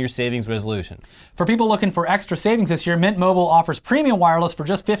good on your savings resolution. For people looking for extra savings this year, Mint Mobile offers premium wireless for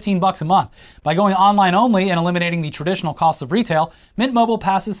just $15 a month. By going online only and eliminating the traditional costs of retail, Mint Mobile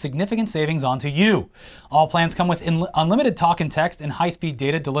passes significant savings on to you. All plans come with unlimited talk and text and high-speed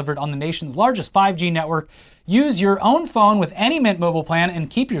data delivered on the nation's largest 5G network. Use your own phone with any Mint Mobile plan and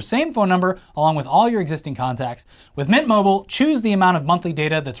keep your same phone number along with all your existing contacts. With Mint Mobile, choose the amount of monthly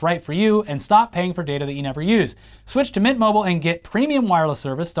data that's right for you and stop paying for data that you never use. Switch to Mint Mobile and get premium wireless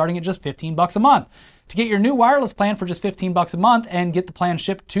service starting at just $15 a month. To get your new wireless plan for just $15 a month and get the plan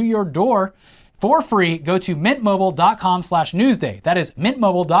shipped to your door for free, go to mintmobile.com/newsday. That is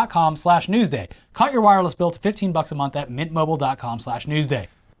mintmobile.com/newsday. Cut your wireless bill to $15 a month at mintmobile.com/newsday.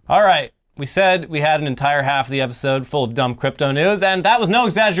 All right. We said we had an entire half of the episode full of dumb crypto news, and that was no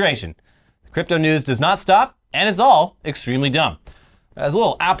exaggeration. Crypto news does not stop, and it's all extremely dumb. As a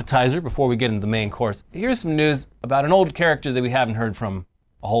little appetizer before we get into the main course, here's some news about an old character that we haven't heard from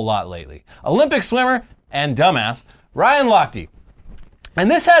a whole lot lately. Olympic swimmer and dumbass Ryan Lochte. And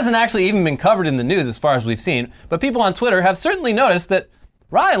this hasn't actually even been covered in the news as far as we've seen, but people on Twitter have certainly noticed that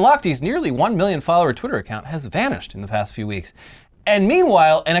Ryan Lochte's nearly 1 million follower Twitter account has vanished in the past few weeks. And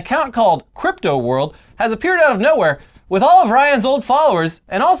meanwhile, an account called Crypto World has appeared out of nowhere with all of Ryan's old followers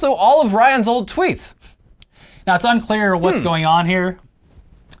and also all of Ryan's old tweets. Now, it's unclear what's going on here.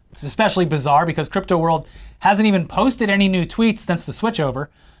 It's especially bizarre because Crypto World hasn't even posted any new tweets since the switchover.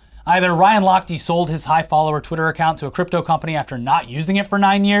 Either Ryan Lochte sold his high follower Twitter account to a crypto company after not using it for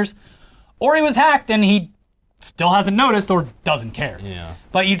 9 years, or he was hacked and he still hasn't noticed or doesn't care. Yeah.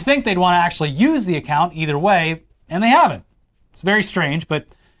 But you'd think they'd want to actually use the account either way, and they haven't. It's very strange, but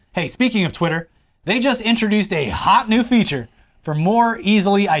hey, speaking of Twitter, they just introduced a hot new feature for more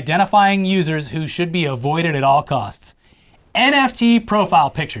easily identifying users who should be avoided at all costs. NFT profile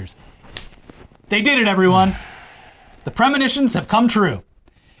pictures. They did it, everyone. The premonitions have come true.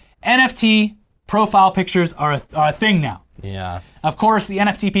 NFT profile pictures are a thing now. Yeah. Of course, the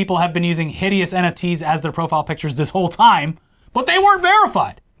NFT people have been using hideous NFTs as their profile pictures this whole time, but they weren't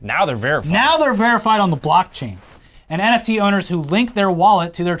verified. Now they're verified. Now they're verified on the blockchain. And NFT owners who link their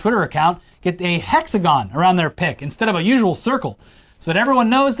wallet to their Twitter account get a hexagon around their pic instead of a usual circle. so that everyone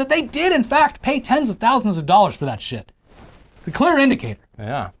knows that they did in fact pay tens of thousands of dollars for that shit. It's a clear indicator.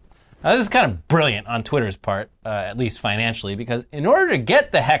 Yeah. Now, this is kind of brilliant on Twitter's part, at least financially, because in order to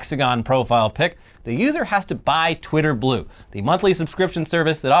get the hexagon profile pic, the user has to buy Twitter Blue, the monthly subscription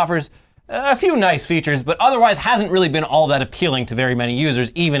service that offers a few nice features, but otherwise hasn't really been all that appealing to very many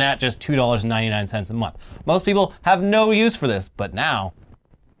users, even at just $2.99 a month. Most people have no use for this, but now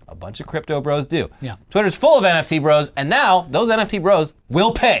a bunch of crypto bros do. Yeah. Twitter's full of NFT bros, and now those NFT bros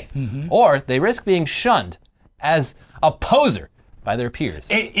will pay, or they risk being shunned as a poser by their peers.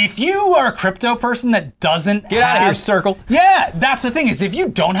 If you are a crypto person that doesn't Get out of here, circle. Yeah, that's the thing is if you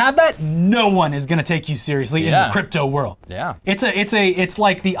don't have that, no one is going to take you seriously in the crypto world. Yeah. It's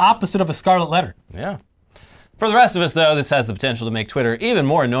like the opposite of a scarlet letter. Yeah. For the rest of us, though, this has the potential to make Twitter even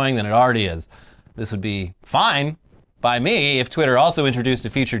more annoying than it already is. This would be fine by me if Twitter also introduced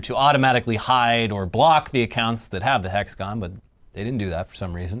a feature to automatically hide or block the accounts that have the hexagon, but they didn't do that for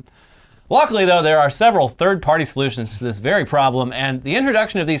some reason. Luckily, though, there are several third-party solutions to this very problem, and the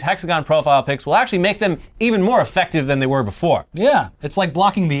introduction of these hexagon profile pics will actually make them even more effective than they were before. Yeah, it's like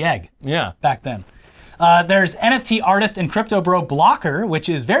blocking the egg. Yeah. Back then. There's NFT artist and crypto bro blocker, which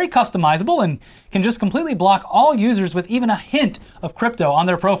is very customizable and can just completely block all users with even a hint of crypto on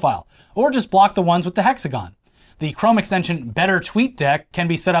their profile, or just block the ones with the hexagon. The Chrome extension Better Tweet Deck can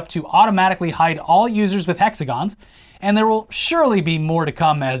be set up to automatically hide all users with hexagons, and there will surely be more to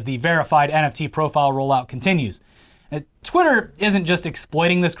come as the verified NFT profile rollout continues. Twitter isn't just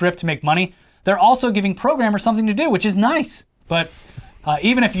exploiting this grift to make money, they're also giving programmers something to do, which is nice. But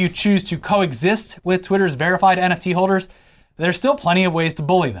even if you choose to coexist with Twitter's verified NFT holders, there's still plenty of ways to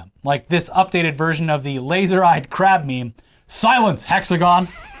bully them. Like this updated version of the laser-eyed crab meme, silence, hexagon.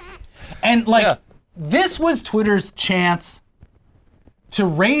 And this was Twitter's chance to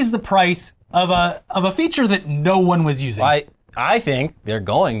raise the price of a feature that no one was using. I think they're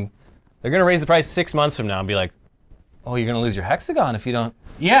going to raise the price 6 months from now and be like, oh, you're going to lose your hexagon if you don't.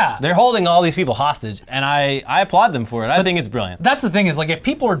 Yeah. They're holding all these people hostage, and I applaud them for it. I think it's brilliant. That's the thing is, like, if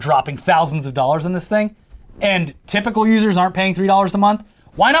people are dropping thousands of dollars in this thing, and typical users aren't paying $3 a month,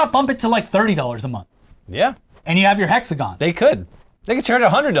 why not bump it to like $30 a month? Yeah. And you have your hexagon. They could charge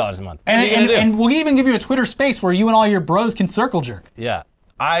 $100 a month. And we'll even give you a Twitter space where you and all your bros can circle jerk. Yeah.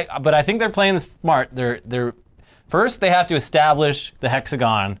 But I think they're playing this smart. They're first they have to establish the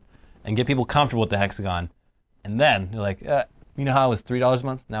hexagon and get people comfortable with the hexagon, and then they're like, you know how it was $3 a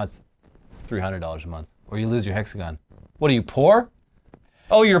month? Now it's $300 a month, or you lose your hexagon. What are you, poor?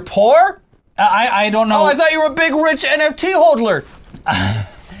 Oh, you're poor? I don't know. Oh, I thought you were a big rich NFT holder. I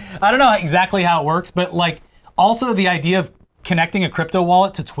don't know exactly how it works, but like also the idea of connecting a crypto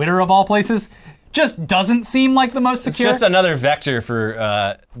wallet to Twitter of all places just doesn't seem like the most secure. It's just another vector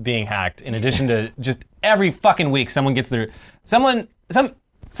for being hacked. In addition to just every fucking week, someone gets someone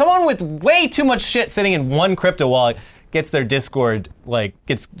with way too much shit sitting in one crypto wallet gets their Discord,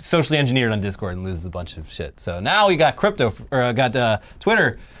 gets socially engineered on Discord and loses a bunch of shit. So now we got Twitter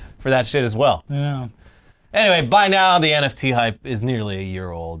for that shit as well. Yeah. Anyway, by now the NFT hype is nearly a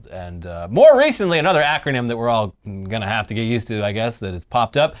year old, and more recently, another acronym that we're all gonna have to get used to, I guess, that has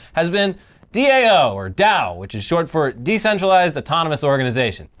popped up has been DAO, or DAO, which is short for Decentralized Autonomous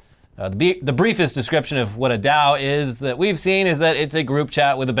Organization. The briefest description of what a DAO is that we've seen is that it's a group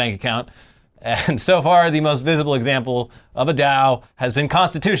chat with a bank account. And so far, the most visible example of a DAO has been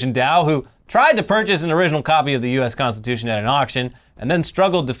Constitution DAO, who tried to purchase an original copy of the US Constitution at an auction, and then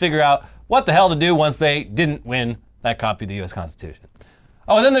struggled to figure out what the hell to do once they didn't win that copy of the US Constitution.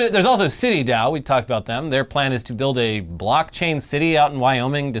 Oh, and then there's also City DAO. We talked about them. Their plan is to build a blockchain city out in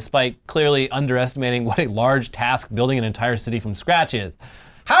Wyoming, despite clearly underestimating what a large task building an entire city from scratch is.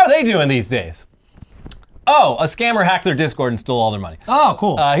 How are they doing these days? Oh, a scammer hacked their Discord and stole all their money. Oh,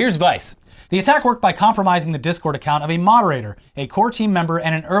 cool. Here's Vice. The attack worked by compromising the Discord account of a moderator, a core team member,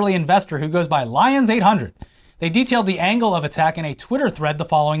 and an early investor who goes by Lions800. They detailed the angle of attack in a Twitter thread the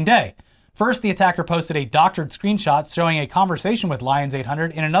following day. First, the attacker posted a doctored screenshot showing a conversation with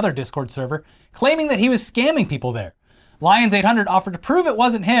Lions800 in another Discord server, claiming that he was scamming people there. Lions800 offered to prove it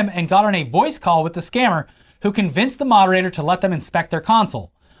wasn't him and got on a voice call with the scammer, who convinced the moderator to let them inspect their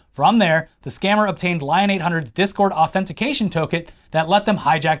console. From there, the scammer obtained Lion800's Discord authentication token that let them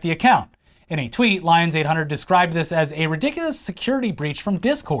hijack the account. In a tweet, Lions800 described this as a ridiculous security breach from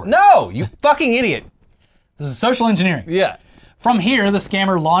Discord. No, you fucking idiot. This is social engineering. Yeah. From here, the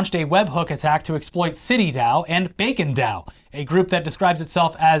scammer launched a webhook attack to exploit City DAO and Bacon DAO, a group that describes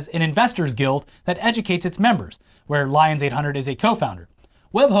itself as an investors guild that educates its members, where Lions800 is a co-founder.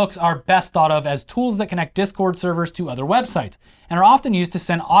 Webhooks are best thought of as tools that connect Discord servers to other websites, and are often used to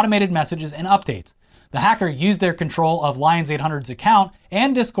send automated messages and updates. The hacker used their control of Lions 800's account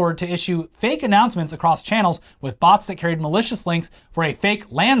and Discord to issue fake announcements across channels with bots that carried malicious links for a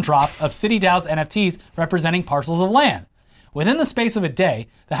fake land drop of CityDAO's NFTs representing parcels of land. Within the space of a day,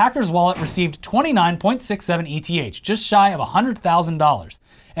 the hacker's wallet received 29.67 ETH, just shy of $100,000,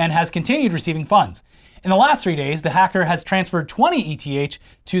 and has continued receiving funds. In the last 3 days, the hacker has transferred 20 ETH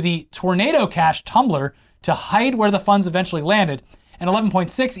to the Tornado Cash Tumblr to hide where the funds eventually landed, and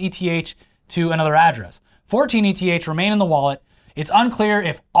 11.6 ETH to another address. 14 ETH remain in the wallet. It's unclear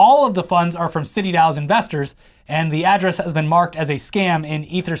if all of the funds are from CityDAO's investors, and the address has been marked as a scam in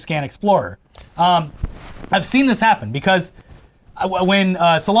Etherscan Explorer. I've seen this happen because when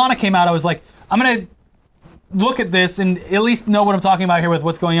Solana came out, I was like, I'm going to look at this and at least know what I'm talking about here with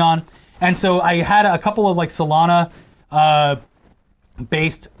what's going on. And so I had a couple of like Solana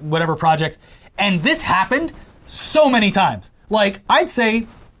based whatever projects, and this happened so many times. Like I'd say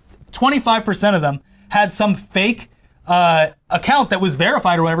 25% of them had some fake account that was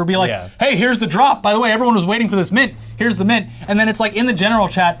verified or whatever, be like, hey, here's the drop. By the way, everyone was waiting for this mint. Here's the mint. And then it's like in the general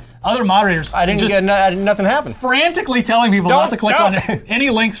chat, other moderators nothing happened. Frantically telling people not to click on any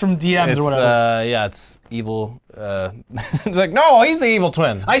links from DMs or whatever. It's evil. It's like, no, he's the evil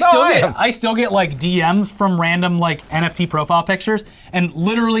twin. I still get like DMs from random like NFT profile pictures, and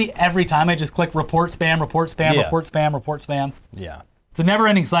literally every time I just click report spam, report spam, report spam, report spam. Yeah. It's a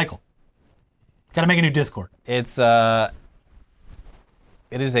never-ending cycle. Got to make a new Discord. It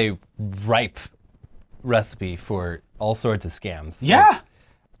is a ripe recipe for all sorts of scams. Yeah. Like,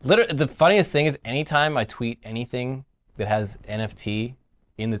 literally, the funniest thing is anytime I tweet anything that has NFT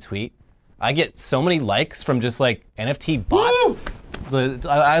in the tweet, I get so many likes from just like NFT bots.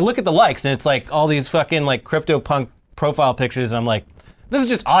 I look at the likes and it's like all these fucking like CryptoPunk profile pictures, and I'm like, this is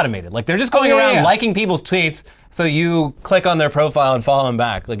just automated. Like they're just going around liking people's tweets, so you click on their profile and follow them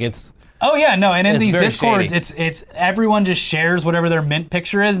back. Like it's. Oh yeah, no, and in these Discords, shady. it's everyone just shares whatever their mint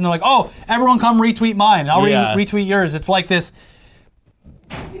picture is, and they're like, oh, everyone come retweet mine, I'll retweet yours. It's like this.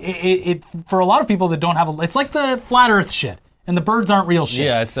 It for a lot of people that don't have it's like the flat Earth shit, and the birds aren't real shit.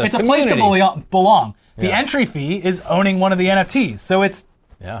 Yeah, it's a place to belong. The entry fee is owning one of the NFTs, so it's.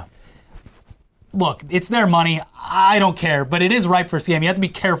 Yeah. Look, it's their money. I don't care, but it is ripe for scam. You have to be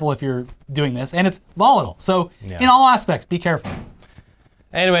careful if you're doing this, and it's volatile. So in all aspects, be careful.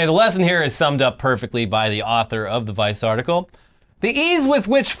 Anyway, the lesson here is summed up perfectly by the author of the Vice article. The ease with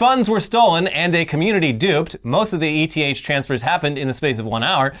which funds were stolen and a community duped, most of the ETH transfers happened in the space of 1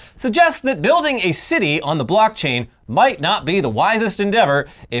 hour, suggests that building a city on the blockchain might not be the wisest endeavor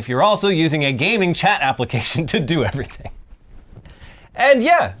if you're also using a gaming chat application to do everything. And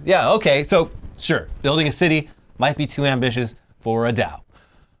okay, so sure, building a city might be too ambitious for a DAO.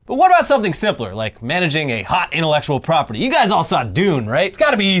 But what about something simpler, like managing a hot intellectual property? You guys all saw Dune, right? It's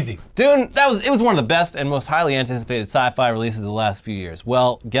gotta be easy. Dune, it was one of the best and most highly anticipated sci-fi releases of the last few years.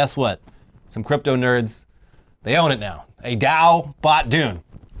 Well, guess what? Some crypto nerds, they own it now. A DAO bought Dune.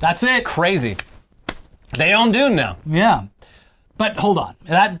 That's it. Crazy. They own Dune now. Yeah. But hold on,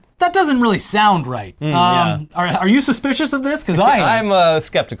 that doesn't really sound right. Are you suspicious of this? Because I am. I'm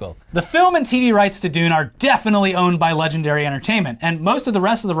skeptical. The film and TV rights to Dune are definitely owned by Legendary Entertainment, and most of the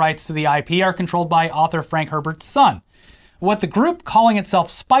rest of the rights to the IP are controlled by author Frank Herbert's son. What the group calling itself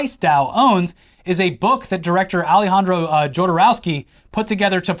Spice DAO owns is a book that director Alejandro Jodorowsky put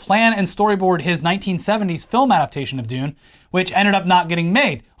together to plan and storyboard his 1970s film adaptation of Dune, which ended up not getting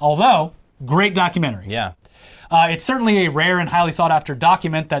made, although great documentary. Yeah. It's certainly a rare and highly sought-after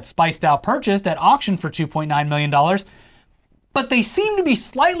document that Spice DAO purchased at auction for $2.9 million, but they seem to be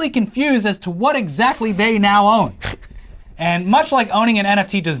slightly confused as to what exactly they now own. And much like owning an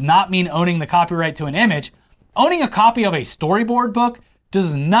NFT does not mean owning the copyright to an image, owning a copy of a storyboard book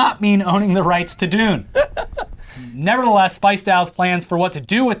does not mean owning the rights to Dune. Nevertheless, Spice DAO's plans for what to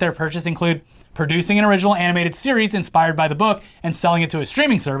do with their purchase include producing an original animated series inspired by the book and selling it to a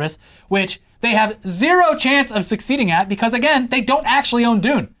streaming service, which they have zero chance of succeeding at because, again, they don't actually own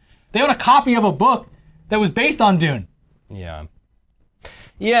Dune. They own a copy of a book that was based on Dune. Yeah.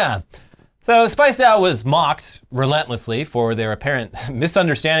 So Spice DAO was mocked relentlessly for their apparent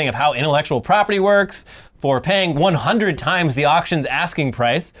misunderstanding of how intellectual property works, for paying 100 times the auction's asking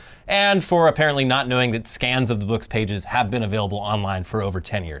price, and for apparently not knowing that scans of the book's pages have been available online for over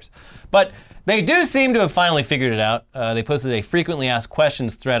 10 years. But they do seem to have finally figured it out. They posted a frequently asked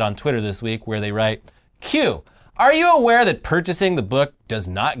questions thread on Twitter this week where they write, Q, are you aware that purchasing the book does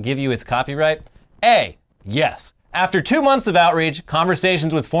not give you its copyright? A, yes. After 2 months of outreach,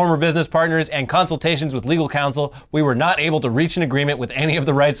 conversations with former business partners, and consultations with legal counsel, we were not able to reach an agreement with any of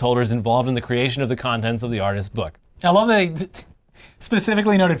the rights holders involved in the creation of the contents of the artist's book. I love that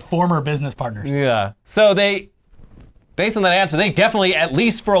specifically noted former business partners. Yeah. So they, based on that answer, they definitely, at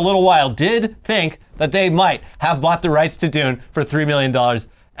least for a little while, did think that they might have bought the rights to Dune for $3 million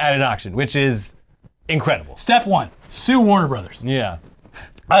at an auction, which is incredible. Step 1, sue Warner Brothers. Yeah.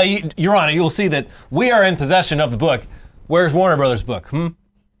 Your Honor, you'll see that we are in possession of the book. Where's Warner Brothers' book? Can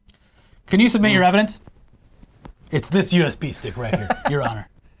you submit your evidence? It's this USB stick right here, Your Honor.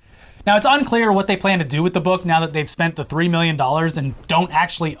 Now, it's unclear what they plan to do with the book now that they've spent the $3 million and don't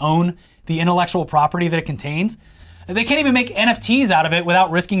actually own the intellectual property that it contains. They can't even make NFTs out of it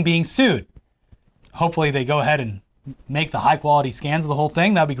without risking being sued. Hopefully they go ahead and make the high quality scans of the whole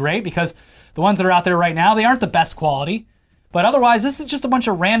thing. That'd be great, because the ones that are out there right now, they aren't the best quality. But otherwise, this is just a bunch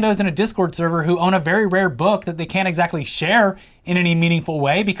of randos in a Discord server who own a very rare book that they can't exactly share in any meaningful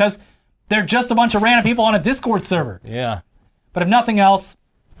way because they're just a bunch of random people on a Discord server. Yeah. But if nothing else,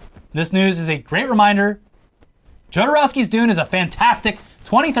 this news is a great reminder. Jodorowsky's Dune is a fantastic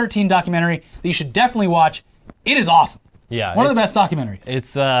 2013 documentary that you should definitely watch. It is awesome. Yeah. One of the best documentaries.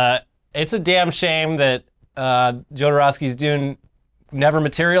 It's a damn shame that Jodorowsky's Dune never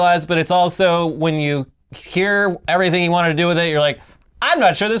materialized, but it's also when you hear everything he wanted to do with it, you're like, I'm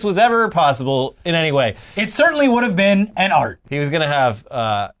not sure this was ever possible in any way. It certainly would have been an art. He was going to have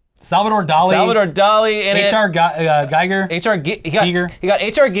Salvador Dali in H.R. Geiger. He got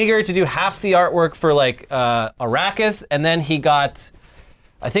H.R. Giger to do half the artwork for like Arrakis, and then he got,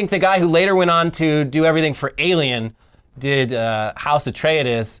 I think the guy who later went on to do everything for Alien did House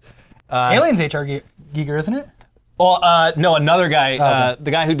Atreides. Alien's H.R. Giger, isn't it? Well, no, another guy,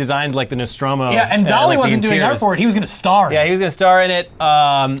 the guy who designed like the Nostromo. Yeah, and Dali wasn't doing art for it. He was going to star. Yeah, he was going to star in it.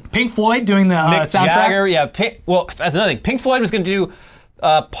 Pink Floyd doing the Mick soundtrack. Jagger, yeah. Well, that's another thing. Pink Floyd was going to do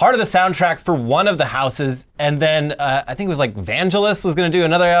part of the soundtrack for one of the houses, and then I think it was like Vangelis was going to do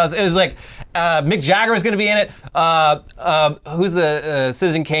another house. It was like Mick Jagger was going to be in it. Who's the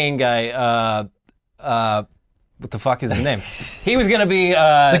Citizen Kane guy? What the fuck is his name? He was going to be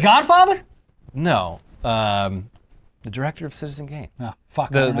The Godfather? No. The director of Citizen Kane. Oh, fuck.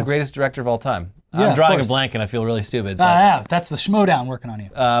 The greatest director of all time. Yeah, I'm drawing a course. blank and I feel really stupid. Yeah, that's the Schmodown working on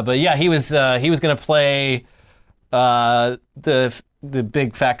you. But yeah, he was going to play the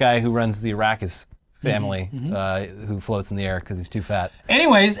big fat guy who runs the Arrakis family, who floats in the air because he's too fat.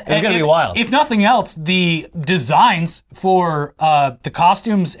 Anyways, it's going to be wild. If nothing else, the designs for the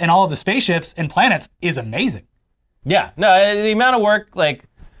costumes and all of the spaceships and planets is amazing. Yeah, no, the amount of work, like.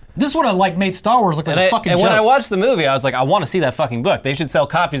 This would have like made Star Wars look like a fucking joke. And when I watched the movie, I was like, I want to see that fucking book. They should sell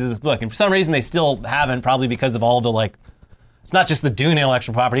copies of this book. And for some reason, they still haven't, probably because of all the like, it's not just the Dune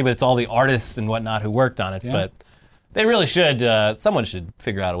intellectual property, but it's all the artists and whatnot who worked on it. Yeah. But they really should, someone should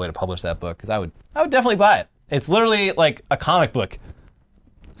figure out a way to publish that book, because I would definitely buy it. It's literally like a comic book.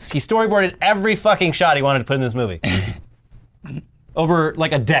 He storyboarded every fucking shot he wanted to put in this movie. Over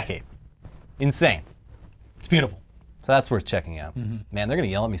like a decade. Insane. It's beautiful. So that's worth checking out. Man, they're going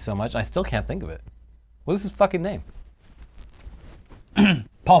to yell at me so much, I still can't think of it. What is his fucking name?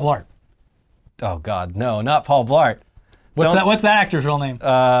 Paul Blart. Oh, God, no, not Paul Blart. What's that actor's real name?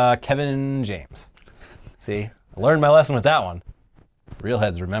 Kevin James. See, I learned my lesson with that one. Real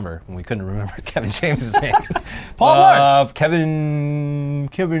heads remember when we couldn't remember Kevin James's name. Paul Blart.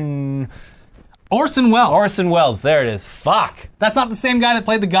 Kevin... Orson Welles. Orson Welles, there it is. Fuck. That's not the same guy that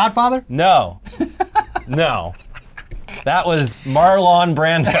played The Godfather? No. No. That was Marlon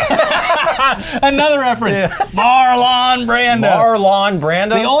Brando. Another reference. Yeah. Marlon Brando. Marlon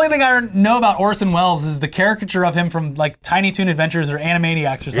Brando? The only thing I know about Orson Welles is the caricature of him from like Tiny Toon Adventures or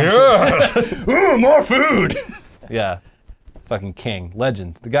Animaniacs or something. Ooh, more food. Yeah. Fucking king.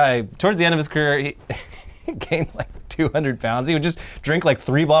 Legend. The guy, towards the end of his career, he gained like 200 pounds. He would just drink like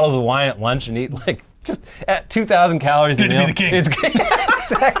 3 bottles of wine at lunch and eat like just at 2,000 calories a meal. Good to be the king.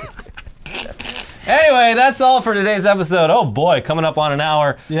 Exactly. Anyway, that's all for today's episode. Oh boy, coming up on an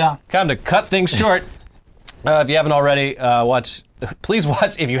hour. Yeah. Time to cut things short. If you haven't already, please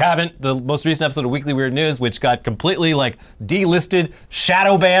watch, if you haven't, the most recent episode of Weekly Weird News, which got completely like delisted,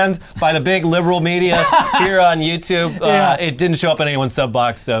 shadow banned by the big liberal media here on YouTube. It didn't show up in anyone's sub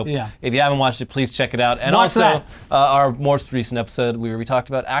box, so if you haven't watched it, please check it out. And watch also, our most recent episode where we talked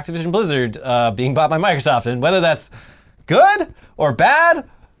about Activision Blizzard being bought by Microsoft, and whether that's good or bad,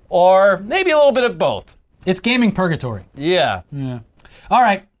 or maybe a little bit of both. It's gaming purgatory. Yeah. All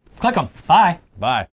right. Click them. Bye. Bye.